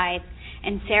Healthside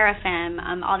and Seraphim,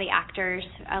 all the actors,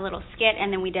 a little skit,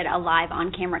 and then we did a live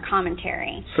on-camera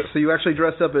commentary. So you actually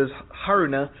dressed up as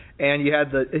Haruna, and you had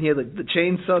the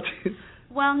chainsaw too?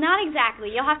 Well, not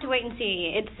exactly. You'll have to wait and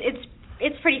see.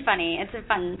 It's pretty funny. It's a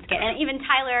fun skit, and even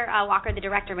Tyler Walker, the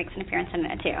director, makes an appearance in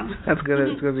it too. That's good.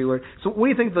 It's going to be weird. So what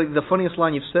do you think the funniest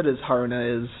line you've said as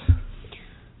Haruna is?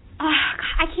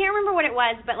 I can't remember what it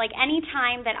was, but like any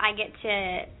time that I get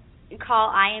to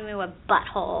call Ayamu a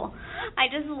butthole,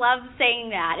 I just love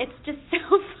saying that. It's just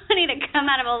so funny to come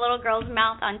out of a little girl's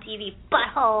mouth on TV,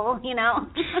 butthole, you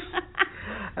know.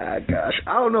 Gosh,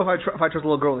 I don't know if I trust a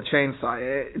little girl with a chainsaw.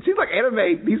 It seems like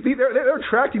anime, they're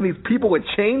attracting these people with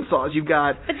chainsaws. You've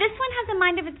got. But this one has a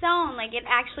mind of its own. Like, it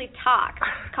actually talks.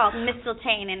 It's called Mistletoe,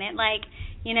 and it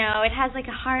it has like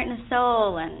a heart and a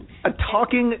soul, and a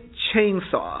talking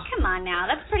chainsaw. Come on now,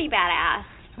 that's pretty badass.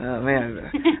 Oh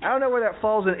man, I don't know where that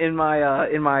falls in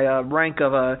my rank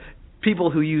of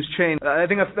people who use chains. I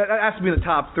think that has to be in the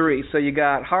top 3. So you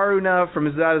got Haruna from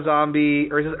Is That a Zombie,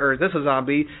 or is this a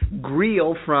Zombie?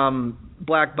 Greel from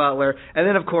Black Butler, and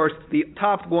then, of course, the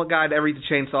top one guy to ever eat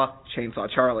the Chainsaw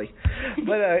Charlie.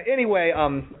 But anyway,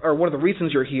 or one of the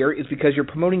reasons you're here is because you're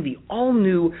promoting the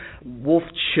all-new Wolf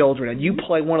Children, and you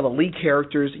play one of the lead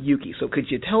characters, Yuki. So could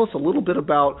you tell us a little bit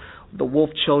about the Wolf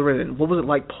Children, and what was it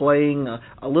like playing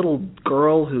a little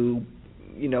girl who,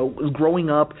 was growing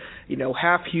up,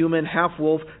 half human, half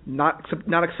wolf, not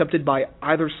accepted by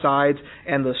either side,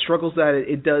 and the struggles that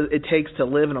it takes to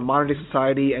live in a modern day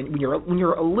society, and when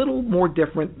you're a little more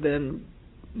different than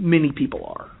many people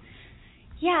are.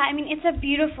 Yeah, I mean, it's a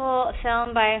beautiful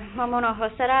film by Momono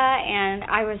Hosoda, and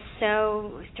I was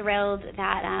so thrilled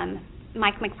that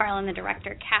Mike McFarland, the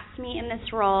director, cast me in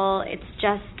this role. It's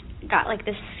just got like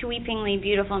this sweepingly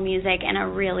beautiful music and a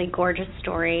really gorgeous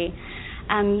story.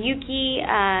 Yuki,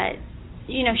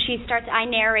 she starts, I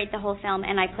narrate the whole film,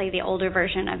 and I play the older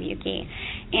version of Yuki.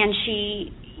 And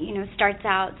she, starts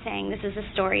out saying, this is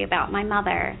a story about my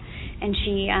mother. And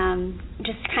she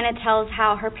just kind of tells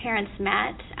how her parents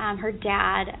met, her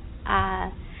dad,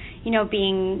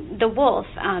 being the wolf.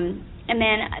 And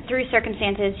then through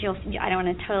circumstances, I don't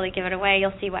want to totally give it away,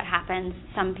 you'll see what happens.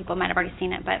 Some people might have already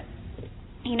seen it, but,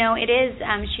 it is,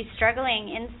 she's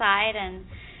struggling inside, and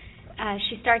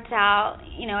she starts out,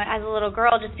 as a little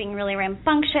girl, just being really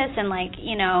rambunctious and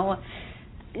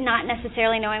not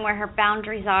necessarily knowing where her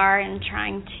boundaries are, and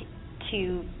trying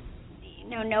to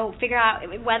figure out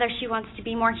whether she wants to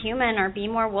be more human or be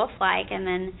more wolf-like. And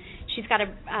then she's got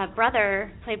a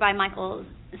brother played by Micah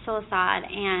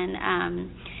Soulsod, and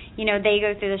they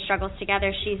go through the struggles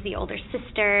together. She's the older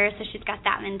sister, so she's got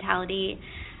that mentality.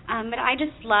 But I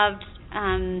just loved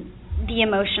the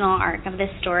emotional arc of this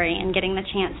story, and getting the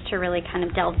chance to really kind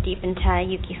of delve deep into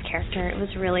Yuki's character. It was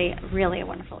really, really a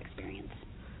wonderful experience.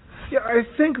 Yeah, I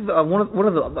think one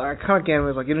of the iconic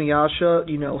animes like Inuyasha,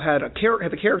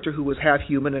 had the character who was half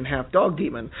human and half dog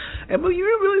demon, and you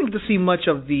really didn't get to see much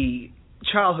of the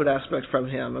childhood aspect from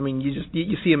him. I mean,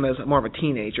 you see him as more of a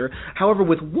teenager. However,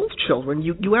 with Wolf Children,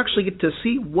 you actually get to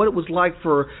see what it was like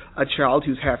for a child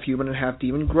who's half human and half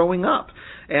demon growing up.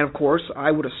 And of course,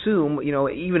 I would assume,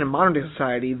 even in modern day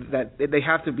society, that they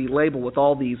have to be labeled with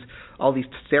all these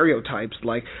stereotypes,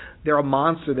 like they're a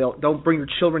monster. Don't bring your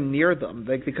children near them.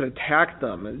 They could attack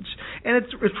them, and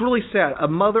it's really sad.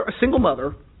 A single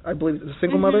mother, I believe it's a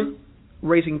single mother,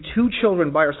 raising two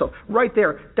children by herself. Right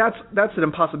there, that's an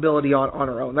impossibility on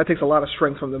her own. That takes a lot of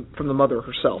strength from the mother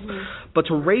herself. But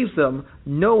to raise them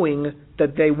knowing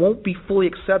that they won't be fully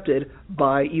accepted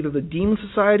by either the demon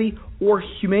society or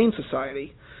humane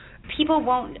society. People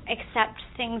won't accept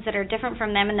things that are different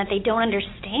from them and that they don't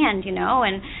understand,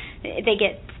 and they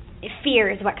get fear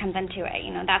is what comes into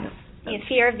it. That's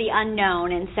fear of the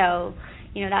unknown, and so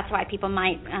that's why people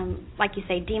might, like you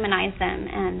say, demonize them,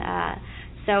 and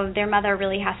so their mother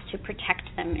really has to protect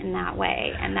them in that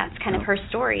way, and that's kind of her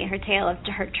story, her tale of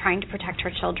her trying to protect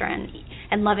her children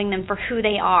and loving them for who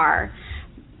they are,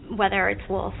 whether it's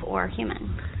wolf or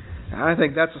human. I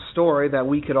think that's a story that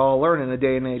we could all learn in a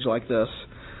day and age like this.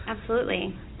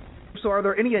 Absolutely. So are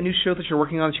there any new shows that you're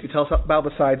working on that you could tell us about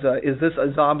besides, is this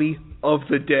a zombie of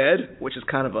the dead, which is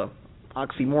kind of a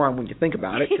oxymoron when you think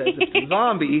about it, because if it's a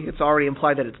zombie, it's already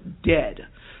implied that it's dead.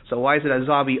 So why is it a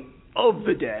zombie of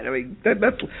the dead? I mean,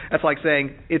 that's like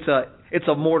saying it's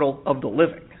a mortal of the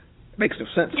living. It makes no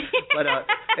sense. But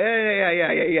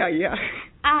yeah.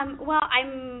 Well,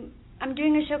 I'm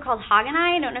doing a show called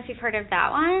Hagen-I. I don't know if you've heard of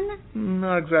that one.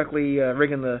 Not exactly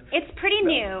rigging the... It's pretty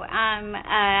new.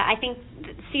 I think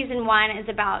season 1 is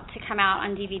about to come out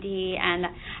on DVD, and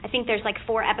I think there's like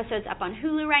 4 episodes up on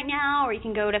Hulu right now, or you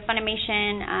can go to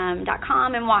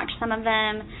Funimation.com and watch some of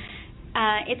them.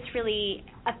 It's really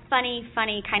a funny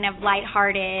kind of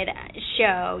lighthearted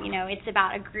show. It's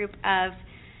about a group of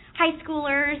high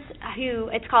schoolers who,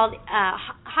 it's called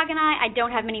Hagen-I, I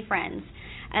Don't Have Many Friends.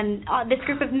 And this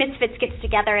group of misfits gets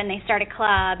together and they start a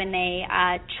club, and they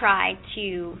try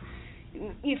to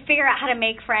figure out how to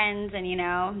make friends, and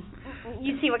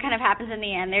you see what kind of happens in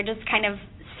the end. They're just kind of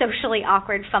socially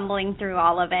awkward, fumbling through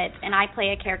all of it. And I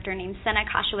play a character named Sena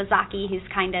Kashiwazaki, who's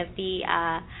kind of the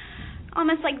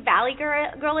almost like Valley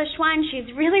Girlish one.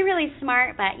 She's really, really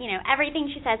smart, but everything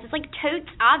she says is like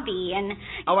totes obby, and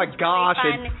oh my gosh,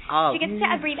 really fun. She gets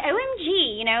to breathe.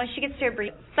 OMG, she gets to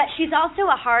breathe. But she's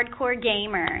also a hardcore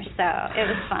gamer, so it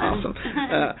was fun. Awesome.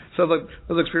 So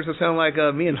those experiences sound like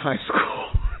me in high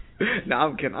school. No,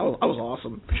 I'm kidding. I was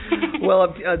awesome.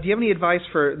 Well, do you have any advice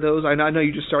for those? I know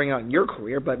you're just starting out in your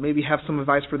career, but maybe have some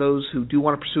advice for those who do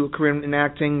want to pursue a career in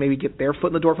acting, maybe get their foot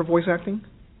in the door for voice acting?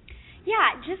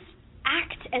 Yeah, just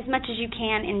act as much as you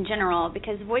can in general,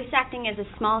 because voice acting is a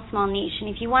small niche, and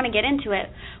if you want to get into it,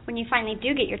 when you finally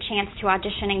do get your chance to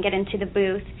audition and get into the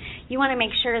booth, you want to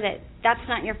make sure that that's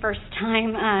not your first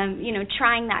time,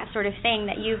 trying that sort of thing,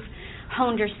 that you've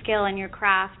honed your skill and your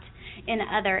craft in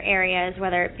other areas,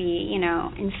 whether it be,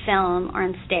 in film or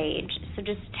on stage. So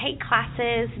just take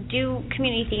classes, do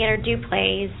community theater, do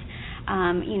plays,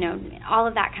 all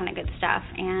of that kind of good stuff,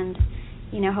 and,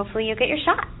 hopefully you'll get your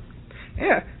shot.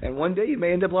 Yeah, and one day you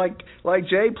may end up like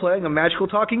Jay, playing a magical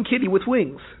talking kitty with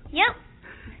wings. Yep.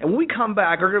 And when we come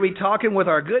back, we're going to be talking with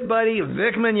our good buddy,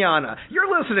 Vic Mignogna.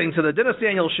 You're listening to the Dennis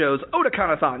Daniels Show's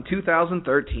Otakon-A-Thon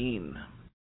 2013.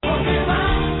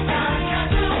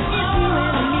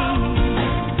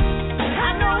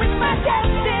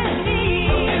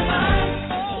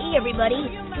 Hey everybody,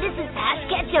 this is Ash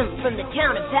Ketchum from the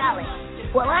town of Palace.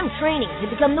 Well, I'm training to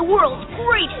become the world's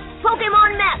greatest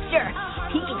Pokemon Master.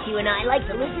 Pikachu and I like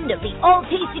to listen to the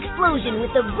All-Taste Explosion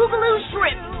with the Boogaloo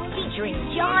Shrimp,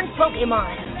 featuring John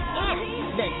Pokemon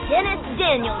and the Dennis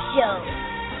Daniels Show.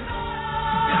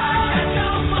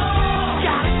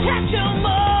 Gotta catch 'em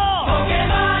all!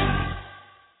 Pokemon!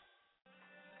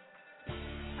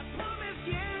 I promise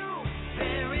you,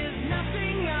 there is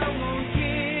nothing I won't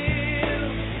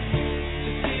give.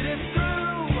 To see this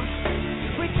through,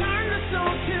 return the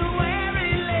soul to where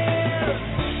it lives.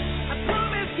 I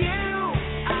promise you,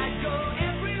 I'd go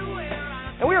everywhere.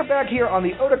 And we are back here on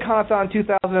the Otakon-A-Thon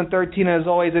 2013, and as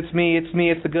always, it's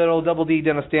the good old Double D,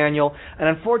 Dennis Daniel, and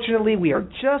unfortunately, we are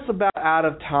just about out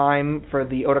of time for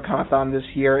the Otakon-A-Thon this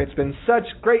year. It's been such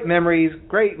great memories,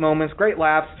 great moments, great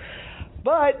laughs,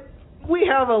 but we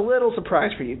have a little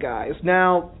surprise for you guys.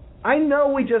 Now, I know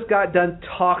we just got done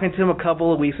talking to him a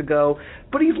couple of weeks ago,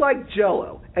 but he's like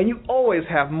Jell-O, and you always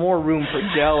have more room for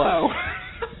Jell-O.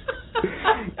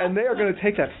 And they are going to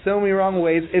take that so many wrong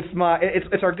ways.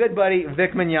 It's our good buddy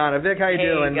Vic Mignogna. Vic, how you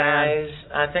doing, guys?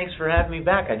 Thanks for having me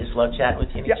back. I just love chatting with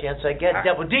you any chance I get.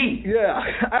 Double D. Yeah,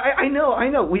 I know.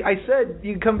 I said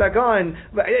you'd come back on,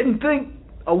 but I didn't think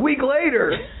a week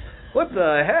later. What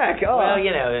the heck? Oh. Well,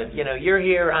 you're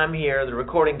here, I'm here, the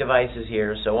recording device is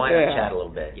here, so why not chat a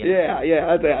little bit?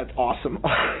 Yeah, that's awesome.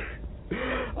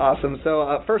 Awesome.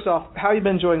 So, first off, how have you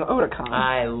been enjoying Otakon?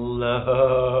 I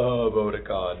love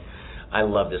Otakon. I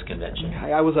love this convention.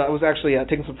 I was actually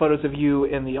taking some photos of you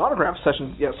in the autograph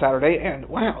session Saturday, and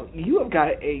wow, you have got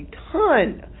a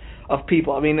ton of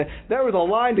people. I mean, there was a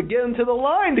line to get into the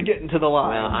line to get into the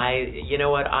line. Well,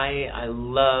 I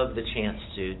love the chance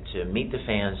to meet the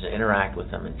fans, to interact with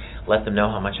them, and let them know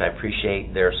how much I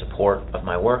appreciate their support of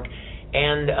my work.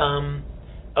 And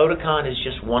Otakon is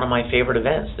just one of my favorite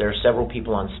events. There are several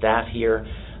people on staff here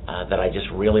that I just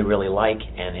really, really like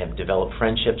and have developed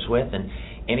friendships with, and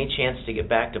any chance to get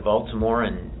back to Baltimore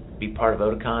and be part of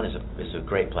Otakon is a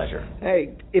great pleasure.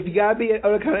 Hey, if you gotta be at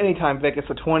Otakon anytime, Vic, it's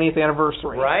the 20th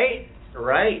anniversary. Right,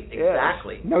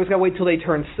 exactly. Now we just gotta wait till they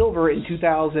turn silver in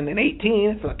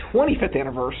 2018 for the 25th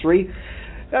anniversary.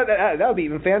 That would be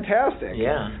even fantastic.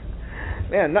 Yeah.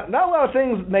 Man, not a lot of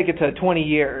things make it to 20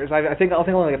 years. I think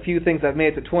only a few things that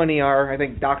made it to 20 are, I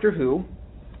think, Doctor Who,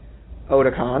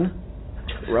 Otakon,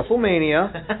 WrestleMania,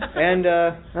 and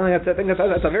I think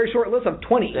that's a very short list of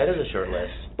 20. That is a short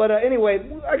list. But anyway,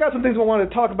 I got some things we wanted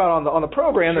to talk about on the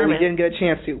program that we didn't get a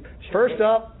chance to. First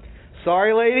up,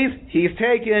 sorry ladies, he's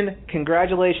taken.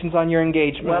 Congratulations on your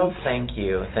engagement. Well, thank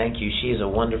you. She's a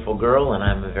wonderful girl, and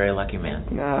I'm a very lucky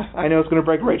man. I know it's going to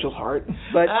break Rachel's heart,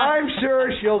 but I'm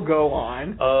sure she'll go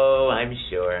on. Oh, I'm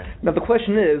sure. Now the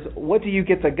question is, what do you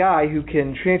get the guy who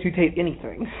can transmutate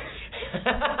anything?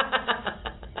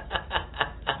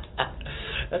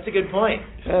 That's a good point.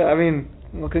 I mean,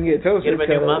 we couldn't get toasted. Get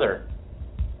him a new mother.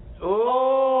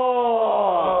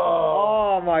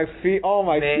 My feels.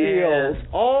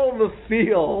 All the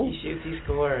feels. He shoots, he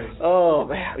scores. Oh,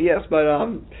 man. Yes, but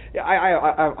I'm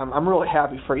really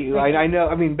happy for you. I know,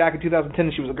 back in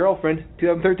 2010 she was a girlfriend.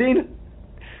 2013,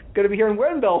 going to be here in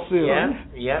Wenbell soon.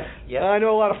 Yep. I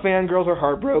know a lot of fangirls are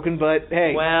heartbroken, but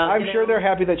hey, I'm sure they're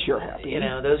happy that you're happy.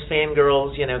 Those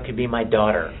fangirls, could be my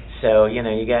daughter. So, you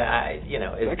got,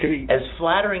 as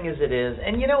flattering as it is,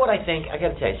 and you know what I think? I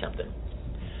got to tell you something.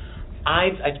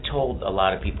 I've told a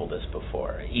lot of people this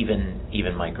before,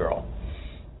 even my girl.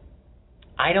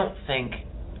 I don't think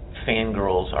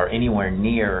fangirls are anywhere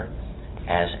near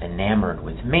as enamored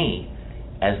with me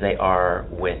as they are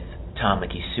with Tom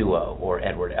Makisuo or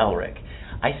Edward Elric.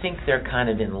 I think they're kind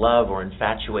of in love or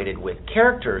infatuated with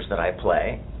characters that I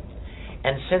play,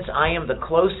 and since I am the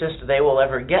closest they will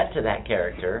ever get to that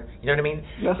character, you know what I mean?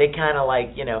 Yeah. They kind of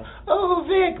like, oh,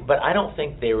 Vic, but I don't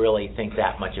think they really think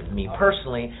that much of me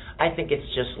personally. I think it's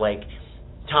just like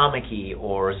Tamaki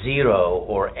or Zero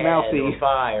or Ed Mousy. or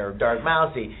Fi or Dark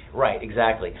Mousy. Right,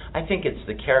 exactly. I think it's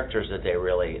the characters that they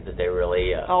really Vic,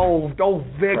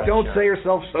 fresh don't on. sell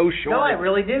yourself so short. No, I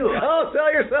really do. Don't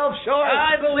sell yourself short.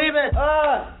 I believe it.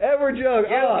 Edward Joke.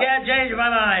 You can't change my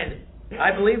mind.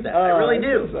 I believe that. I really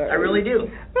do. I really do.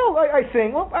 No, I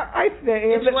think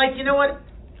it's like, you know what?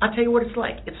 I'll tell you what it's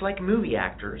like. It's like movie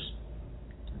actors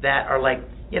that are like,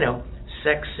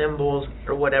 sex symbols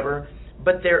or whatever,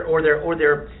 but they're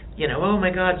oh my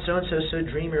God, so and so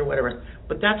dreamy or whatever.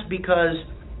 But that's because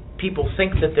people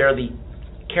think that they're the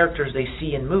characters they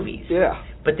see in movies. Yeah.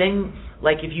 But then,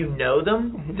 like, if you know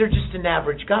them, they're just an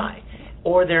average guy,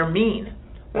 or they're mean,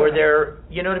 or they're,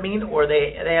 you know what I mean, or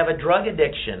they have a drug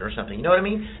addiction or something. You know what I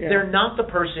mean? Yeah. They're not the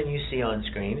person you see on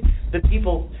screen. But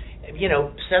people,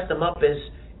 set them up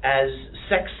as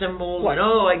sex symbols. What? And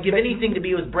I'd give anything to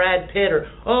be with Brad Pitt, or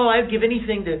I'd give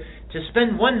anything to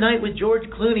spend one night with George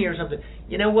Clooney or something.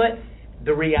 You know what?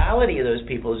 The reality of those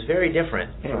people is very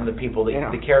different from the people,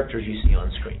 the characters you see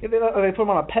on screen. They put them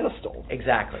on a pedestal.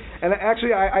 Exactly. And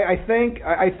actually, I think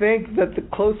that the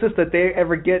closest that they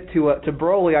ever get to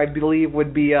Broly, I believe,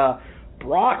 would be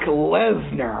Brock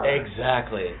Lesnar.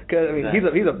 Exactly. Because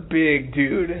he's a big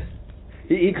dude.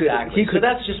 He could. So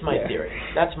that's just my theory.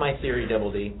 That's my theory,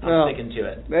 Double D. I'm sticking to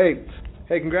it.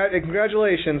 Hey,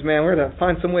 congratulations, man. We're gonna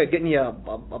find some way of getting you a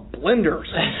blender or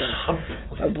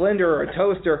something, a blender or a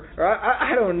toaster, or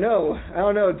I don't know.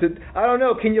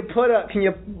 Can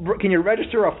you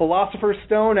register a Philosopher's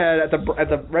Stone at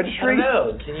the registry? I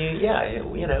don't know. Can you? Yeah,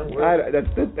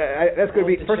 that's gonna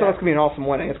be first of all. It's gonna be an awesome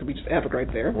wedding. It's gonna be just epic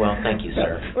right there. Well, thank you,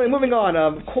 sir. Moving on.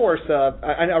 Of course,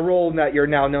 a role that you're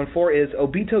now known for is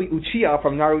Obito Uchiha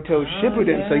from Naruto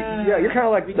Shippuden. So you're kind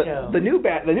of like the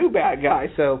new bad guy.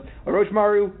 So Orochimaru,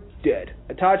 dead.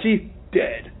 Itachi,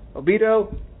 dead.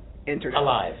 Obito, entered.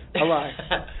 Alive.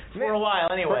 For a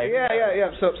while, anyway.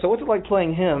 Yeah. So what's it like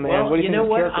playing him? Well, and what do you know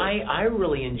what? character? I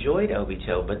really enjoyed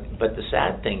Obito, but the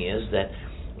sad thing is that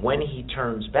when he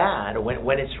turns bad,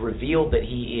 when it's revealed that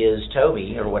he is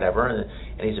Toby or whatever, and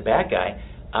he's a bad guy,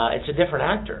 it's a different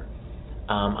actor.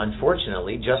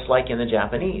 Unfortunately, just like in the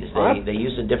Japanese, they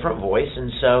use a different voice,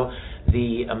 and so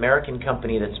the American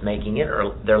company that's making it,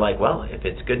 they're like, well, if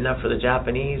it's good enough for the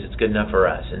Japanese, it's good enough for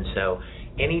us. And so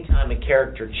anytime a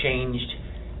character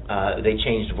they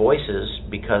changed voices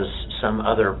because some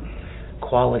other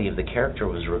quality of the character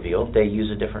was revealed, they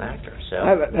use a different actor.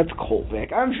 So that's cool,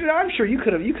 Vic. I'm sure you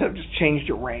could have just changed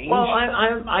your range. Well,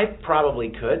 I probably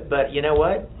could, but you know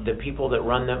what? The people that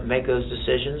make those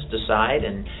decisions decide,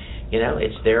 and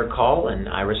it's their call, and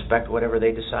I respect whatever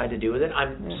they decide to do with it.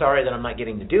 I'm sorry that I'm not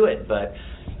getting to do it, but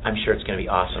I'm sure it's going to be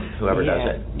awesome, whoever does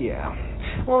it. Yeah.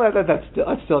 Well,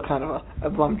 that's still kind of a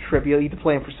bum trivia. You had to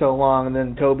play him for so long, and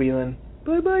then Toby, and then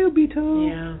bye-bye, Obito.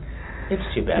 Yeah.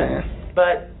 It's too bad.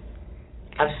 But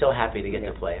I'm still happy to get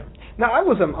to play him. Now, I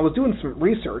was doing some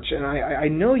research, and I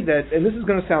know that, and this is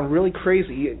going to sound really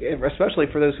crazy, especially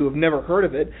for those who have never heard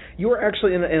of it. You were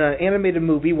actually in an animated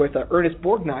movie with Ernest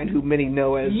Borgnine, who many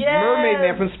know as Mermaid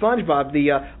Man from SpongeBob,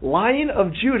 the Lion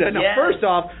of Judah. Now, first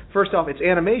off, it's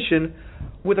animation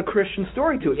with a Christian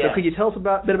story to it. Yes. So, could you tell us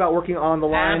a bit about working on the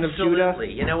Lion of Judah?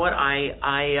 Absolutely. You know what? I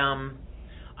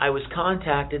was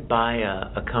contacted by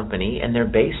a company, and they're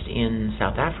based in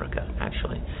South Africa,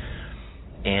 actually.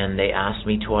 And they asked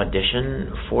me to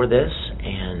audition for this,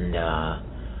 and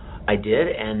I did,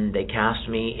 and they cast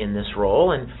me in this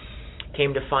role, and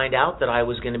came to find out that I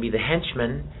was going to be the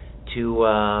henchman to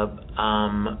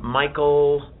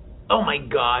Michael, oh my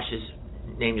gosh, his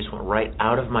name just went right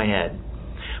out of my head,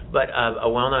 but a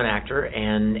well-known actor,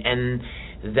 and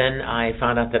then I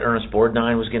found out that Ernest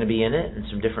Borgnine was going to be in it, and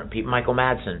some different people, Michael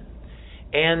Madsen.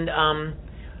 And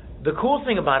the cool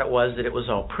thing about it was that it was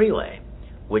all prelay,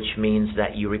 which means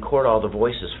that you record all the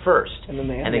voices first, and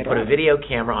they put a video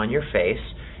camera on your face,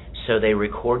 so they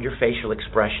record your facial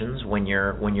expressions when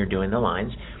you're doing the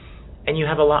lines, and you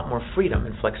have a lot more freedom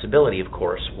and flexibility, of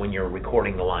course, when you're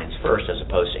recording the lines first, as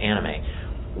opposed to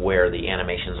anime, where the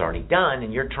animation's already done,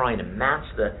 and you're trying to match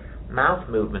the mouth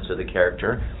movements of the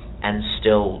character and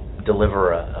still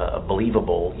deliver a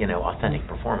believable, authentic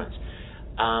performance.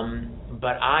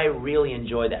 But I really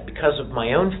enjoyed that because of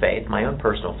my own faith, my own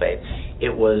personal faith. It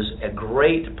was a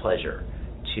great pleasure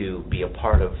to be a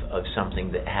part of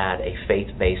something that had a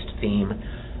faith-based theme.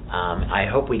 I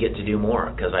hope we get to do more,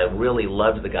 because I really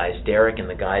loved the guys, Derek and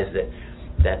the guys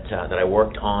that I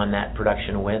worked on that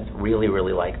production with. Really,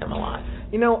 really liked them a lot.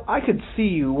 I could see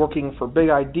you working for Big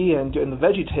Idea and doing the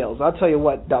VeggieTales. I'll tell you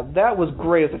what, now that was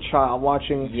great as a child,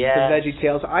 watching the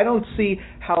VeggieTales. I don't see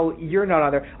how you're not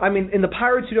on there. I mean, in the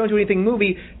Pirates Who Don't Do Anything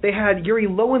movie, they had Yuri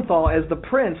Lowenthal as the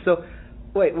prince, so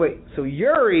Wait. So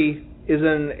Yuri is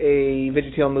in a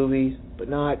VeggieTale movie, but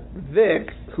not Vic,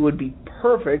 who would be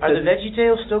perfect. Are the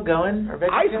VeggieTales still going?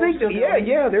 I think still going?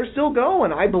 Yeah, they're still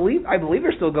going. I believe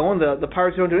they're still going. The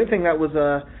Pirates Don't Do Anything, that was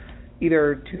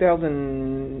either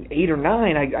 2008 or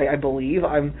 9, I believe.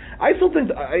 I still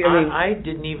think. I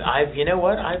didn't even. You know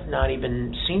what? I've not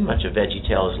even seen much of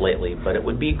VeggieTales lately, but it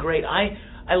would be great.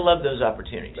 I love those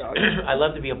opportunities. I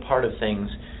love to be a part of things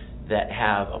that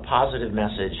have a positive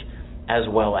message, as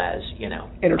well as,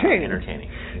 entertaining.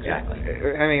 Exactly.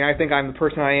 I think I'm the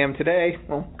person I am today.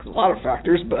 Well, a lot of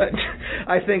factors, but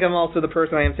I think I'm also the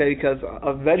person I am today because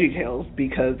of VeggieTales,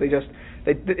 because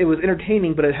it was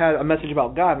entertaining, but it had a message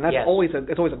about God, and that's always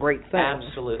a great thing.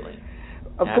 Absolutely.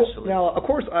 Of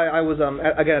course, I was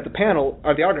again at the panel,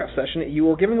 at the autograph session. You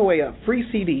were giving away free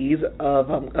CDs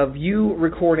of you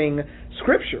recording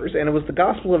scriptures, and it was the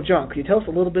Gospel of John. Could you tell us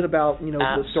a little bit about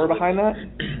the story behind that?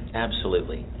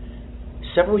 Absolutely.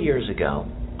 Several years ago,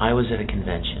 I was at a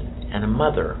convention, and a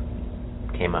mother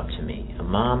came up to me, a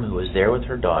mom who was there with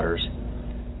her daughters,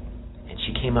 and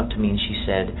she came up to me and she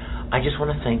said, "I just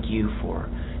want to thank you for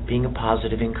being a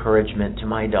positive encouragement to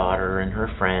my daughter and her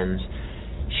friends."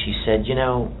 She said,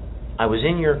 I was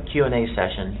in your Q&A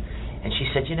session, and she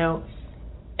said,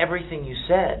 everything you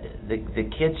said, the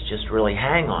kids just really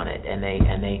hang on it, and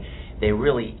they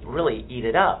really, really eat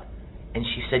it up. And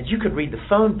she said, you could read the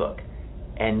phone book,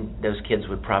 and those kids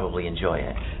would probably enjoy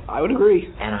it. I would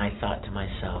agree. And I thought to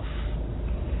myself,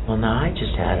 well, now I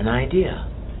just had an idea.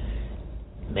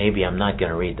 Maybe I'm not going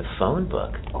to read the phone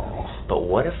book, but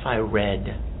what if I read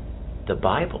the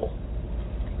Bible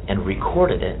and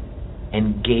recorded it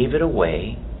and gave it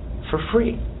away for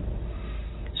free?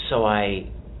 So I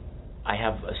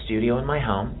have a studio in my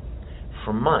home.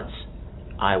 For months,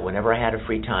 whenever I had a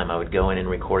free time, I would go in and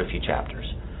record a few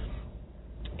chapters.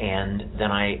 And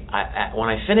then when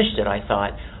I finished it, I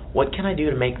thought, what can I do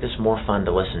to make this more fun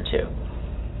to listen to?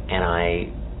 And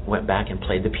I went back and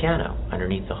played the piano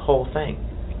underneath the whole thing.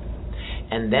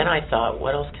 And then I thought,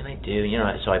 what else can I do?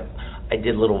 So I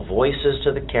did little voices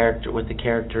to the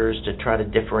characters to try to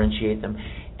differentiate them,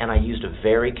 and I used a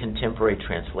very contemporary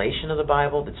translation of the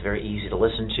Bible that's very easy to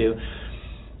listen to.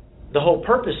 The whole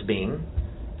purpose being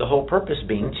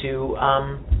to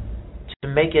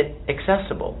make it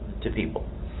accessible to people.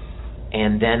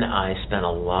 And then I spent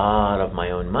a lot of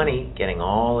my own money getting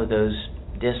all of those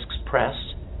discs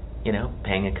pressed,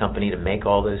 paying a company to make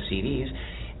all those CDs,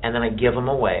 and then I give them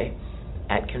away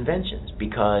at conventions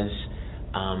because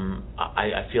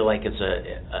I feel like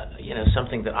it's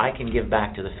something that I can give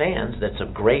back to the fans that's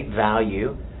of great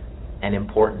value and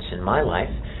importance in my life,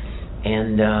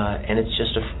 and it's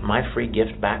just my free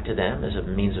gift back to them as a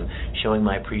means of showing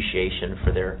my appreciation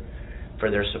for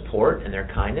their support and their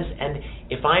kindness. And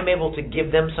if I'm able to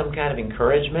give them some kind of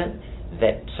encouragement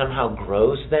that somehow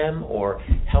grows them or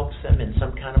helps them in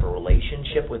some kind of a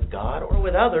relationship with God or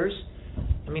with others,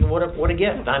 what a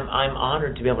gift. I'm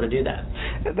honored to be able to do that.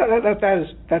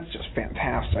 That's just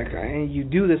fantastic. And you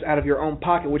do this out of your own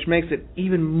pocket, which makes it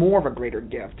even more of a greater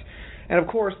gift. And of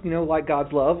course, like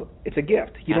God's love, it's a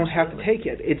gift. You don't have to take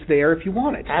it. It's there if you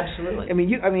want it. Absolutely.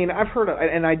 I've heard of,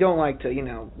 and I don't like to,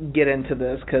 get into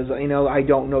this because I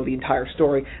don't know the entire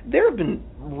story. There have been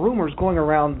rumors going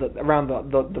around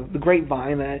the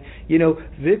grapevine that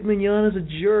Vic Mignogna is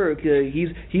a jerk.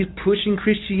 He's pushing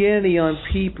Christianity on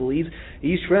people.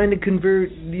 He's trying to convert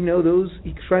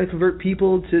he's trying to convert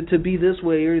people to be this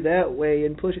way or that way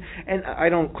and push. And I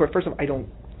don't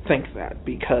think that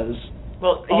because.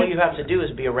 Well, all you have to do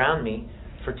is be around me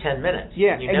for 10 minutes.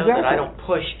 Yeah, you know exactly. that I don't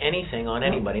push anything on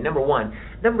anybody, number one.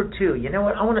 Number two, you know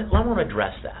what? I want to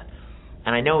address that.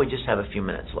 And I know we just have a few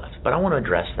minutes left, but I want to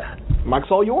address that. Mike's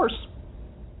all yours.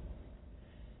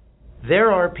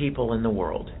 There are people in the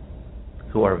world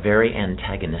who are very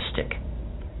antagonistic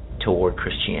toward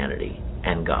Christianity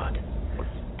and God.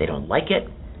 They don't like it.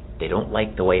 They don't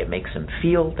like the way it makes them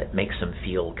feel. That makes them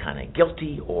feel kind of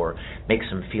guilty, or makes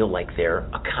them feel like they're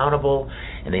accountable,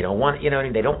 and they don't want,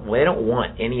 they don't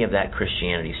want any of that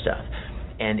Christianity stuff.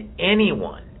 And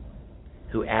anyone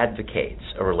who advocates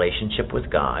a relationship with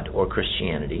God or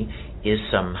Christianity is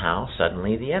somehow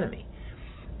suddenly the enemy.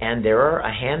 And there are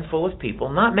a handful of people,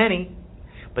 not many,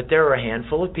 but there are a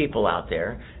handful of people out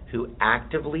there who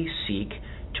actively seek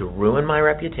to ruin my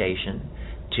reputation,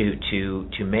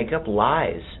 to make up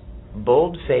lies,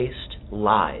 bold-faced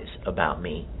lies about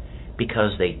me,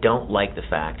 because they don't like the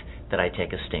fact that I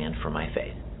take a stand for my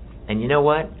faith. And you know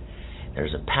what?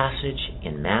 There's a passage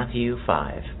in Matthew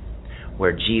 5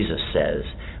 where Jesus says,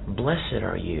 "Blessed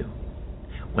are you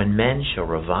when men shall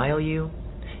revile you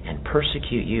and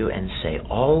persecute you and say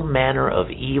all manner of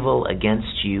evil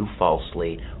against you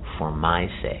falsely for my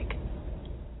sake.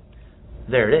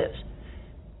 There it is.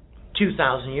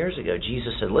 2,000 years ago,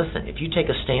 Jesus said, listen, if you take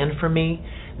a stand for me,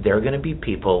 there are going to be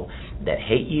people that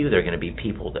hate you. There are going to be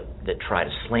people that try to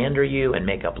slander you and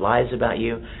make up lies about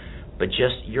you. But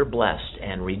just, you're blessed,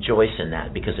 and rejoice in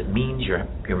that, because it means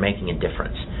you're making a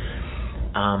difference.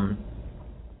 I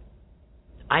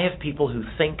have people who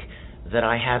think that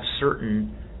I have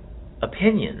certain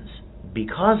opinions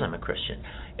because I'm a Christian.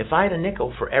 If I had a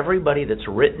nickel for everybody that's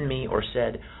written me or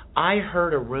said, I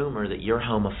heard a rumor that you're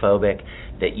homophobic,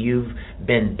 that you've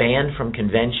been banned from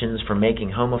conventions for making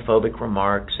homophobic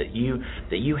remarks, that you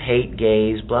hate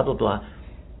gays, blah, blah, blah.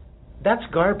 That's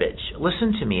garbage.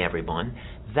 Listen to me, everyone.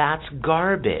 That's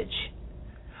garbage.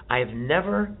 I have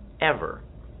never, ever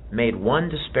made one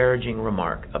disparaging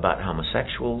remark about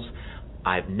homosexuals.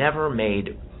 I've never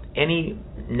made any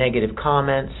negative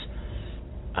comments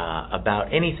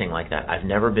about anything like that. I've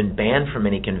never been banned from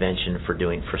any convention for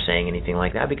saying anything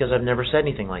like that, because I've never said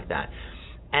anything like that.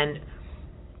 And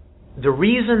the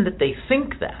reason that they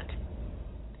think that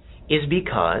is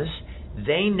because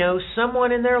they know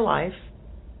someone in their life,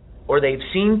 or they've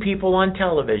seen people on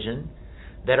television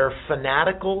that are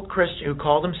fanatical Christians who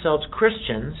call themselves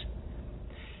Christians,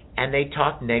 and they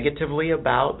talk negatively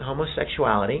about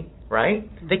homosexuality, right?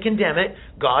 They condemn it.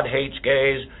 God hates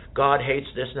gays. God hates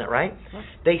this and that, right?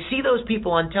 They see those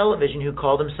people on television who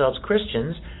call themselves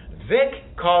Christians.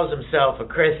 Vic calls himself a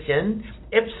Christian.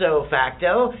 Ipso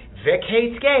facto, Vic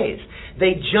hates gays.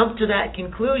 They jump to that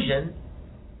conclusion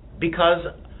because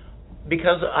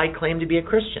I claim to be a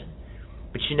Christian.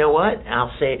 But you know what?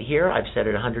 I'll say it here. I've said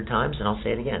it 100 times, and I'll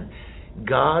say it again.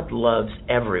 God loves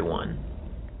everyone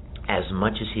as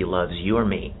much as he loves you or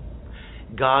me.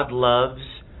 God loves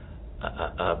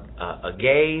a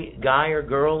gay guy or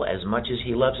girl as much as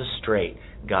he loves a straight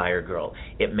guy or girl.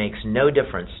 It makes no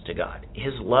difference to God.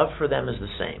 His love for them is the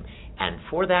same. And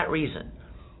for that reason,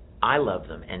 I love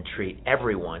them and treat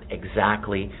everyone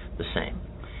exactly the same.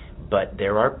 But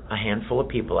there are a handful of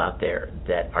people out there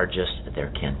that are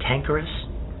they're cantankerous,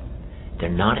 they're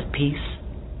not at peace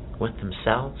with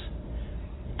themselves,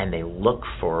 and they look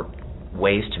for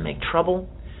ways to make trouble.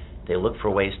 They look for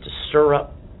ways to stir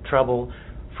up trouble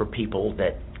for people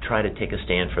that try to take a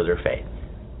stand for their faith.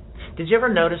 Did you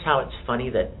ever notice how it's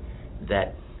funny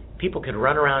that people could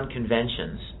run around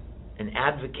conventions and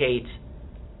advocate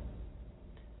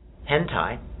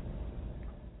hentai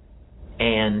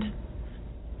and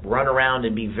run around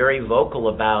and be very vocal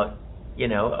about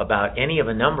any of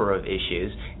a number of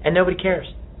issues, and nobody cares?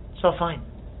 It's all fine.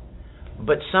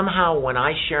 But somehow when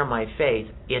I share my faith,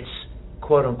 it's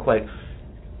quote-unquote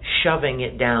shoving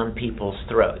it down people's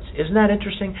throats. Isn't that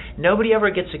interesting? Nobody ever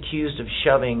gets accused of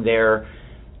shoving their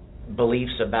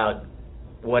beliefs about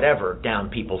whatever down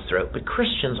people's throat, but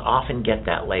Christians often get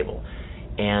that label.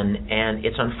 And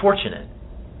it's unfortunate.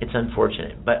 It's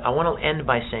unfortunate. But I want to end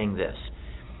by saying this.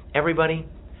 Everybody,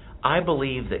 I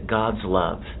believe that God's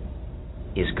love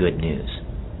is good news.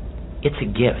 It's a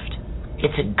gift.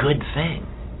 It's a good thing.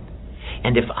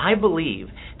 And if I believe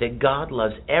that God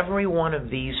loves every one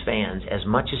of these fans as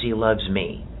much as he loves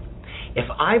me, if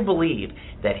I believe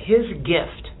that his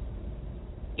gift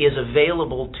is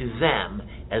available to them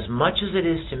as much as it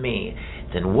is to me,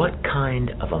 then what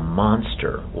kind of a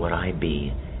monster would I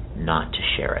be not to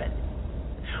share it?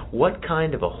 What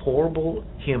kind of a horrible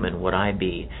human would I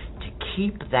be to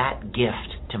keep that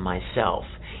gift to myself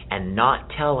and not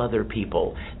tell other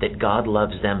people that God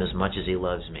loves them as much as he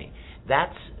loves me?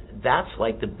 That's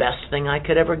like the best thing I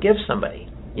could ever give somebody.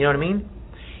 You know what I mean?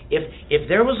 If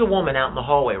there was a woman out in the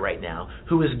hallway right now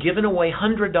who was giving away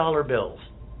 $100 bills,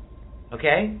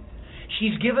 okay?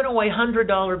 She's giving away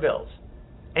 $100 bills.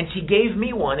 And she gave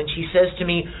me one, and she says to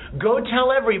me, go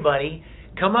tell everybody,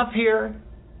 come up here,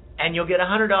 and you'll get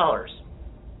 $100.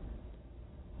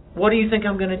 What do you think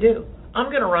I'm going to do? I'm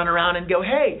going to run around and go,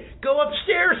 hey, go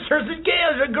upstairs.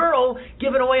 There's a girl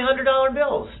giving away $100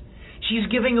 bills. She's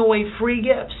giving away free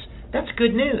gifts. That's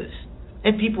good news.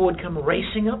 And people would come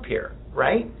racing up here,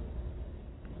 right?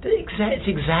 It's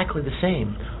exactly the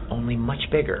same, only much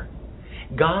bigger.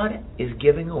 God is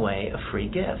giving away a free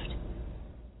gift.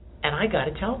 And I got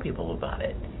to tell people about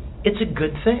it. It's a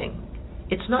good thing.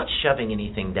 It's not shoving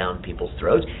anything down people's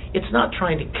throats. It's not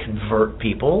trying to convert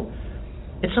people.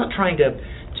 It's not trying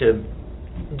to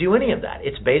do any of that.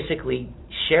 It's basically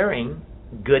sharing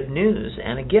good news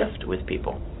and a gift with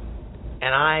people.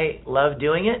 And I love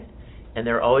doing it, and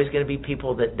there are always going to be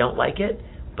people that don't like it,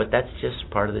 but that's just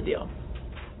part of the deal.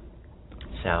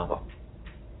 So.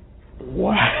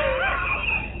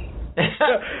 Wow.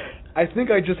 I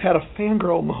think I just had a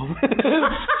fangirl moment.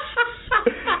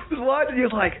 Just watching you,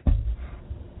 like,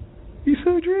 he's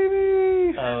so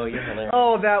dreamy. Oh, you're hilarious.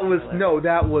 Oh, that was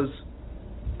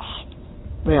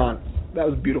man, that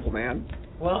was beautiful, man.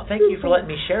 Well, thank you for letting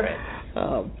me share it.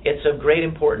 It's of great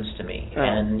importance to me,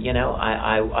 and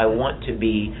I want to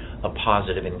be a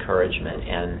positive encouragement,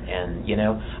 and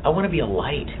I want to be a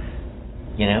light,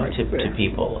 to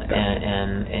people,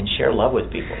 and share love with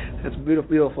people. That's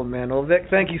beautiful, man. Well, Vic,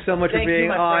 thank you so much for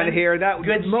being on here. That was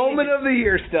good moment of the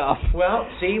year stuff. Well,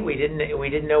 see, we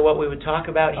didn't know what we would talk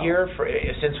about here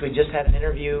since we just had an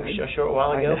interview a short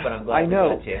while ago, but I'm glad we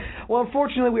got to. Well,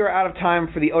 unfortunately, we are out of time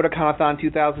for the Otakon-A-Thon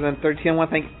 2013. I want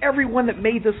to thank everyone that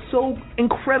made this so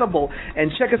incredible.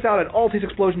 And check us out at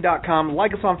alltasteexplosion.com.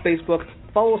 Like us on Facebook.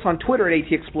 Follow us on Twitter at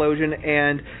ATExplosion.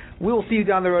 And we will see you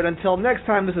down the road. Until next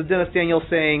time, this is Dennis Daniel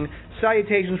saying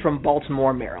salutations from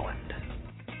Baltimore, Maryland.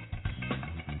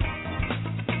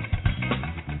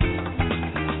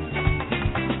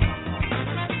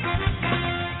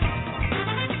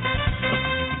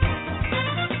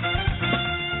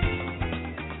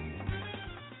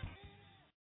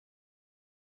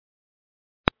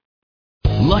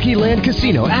 Lucky Land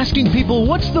Casino, asking people,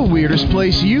 what's the weirdest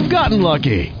place you've gotten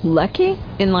lucky? Lucky?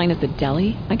 In line at the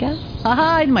deli, I guess?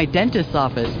 Aha, in my dentist's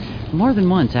office. More than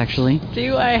once, actually.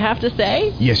 Do I have to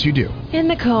say? Yes, you do. In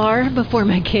the car before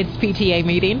my kids' PTA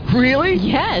meeting. Really?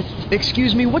 Yes.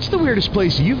 Excuse me, what's the weirdest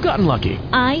place you've gotten lucky?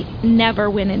 I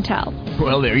never win and tell.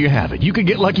 Well, there you have it. You can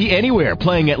get lucky anywhere,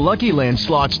 playing at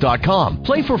LuckyLandSlots.com.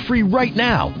 Play for free right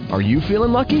now. Are you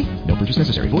feeling lucky? No purchase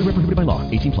necessary. Void where prohibited by law.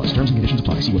 18+. Terms and conditions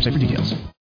apply. See website for details.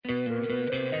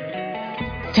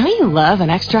 Don't you love an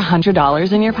extra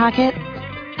 $100 in your pocket?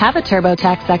 Have a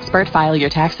TurboTax expert file your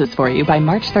taxes for you by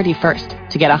March 31st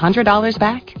to get $100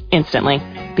 back instantly.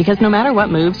 Because no matter what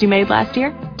moves you made last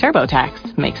year,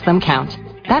 TurboTax makes them count.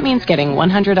 That means getting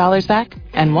 $100 back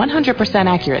and 100%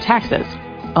 accurate taxes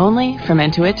only from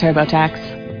Intuit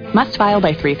TurboTax. Must file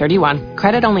by 3/31.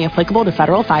 Credit only applicable to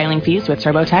federal filing fees with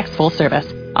TurboTax full service.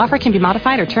 Offer can be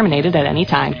modified or terminated at any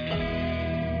time.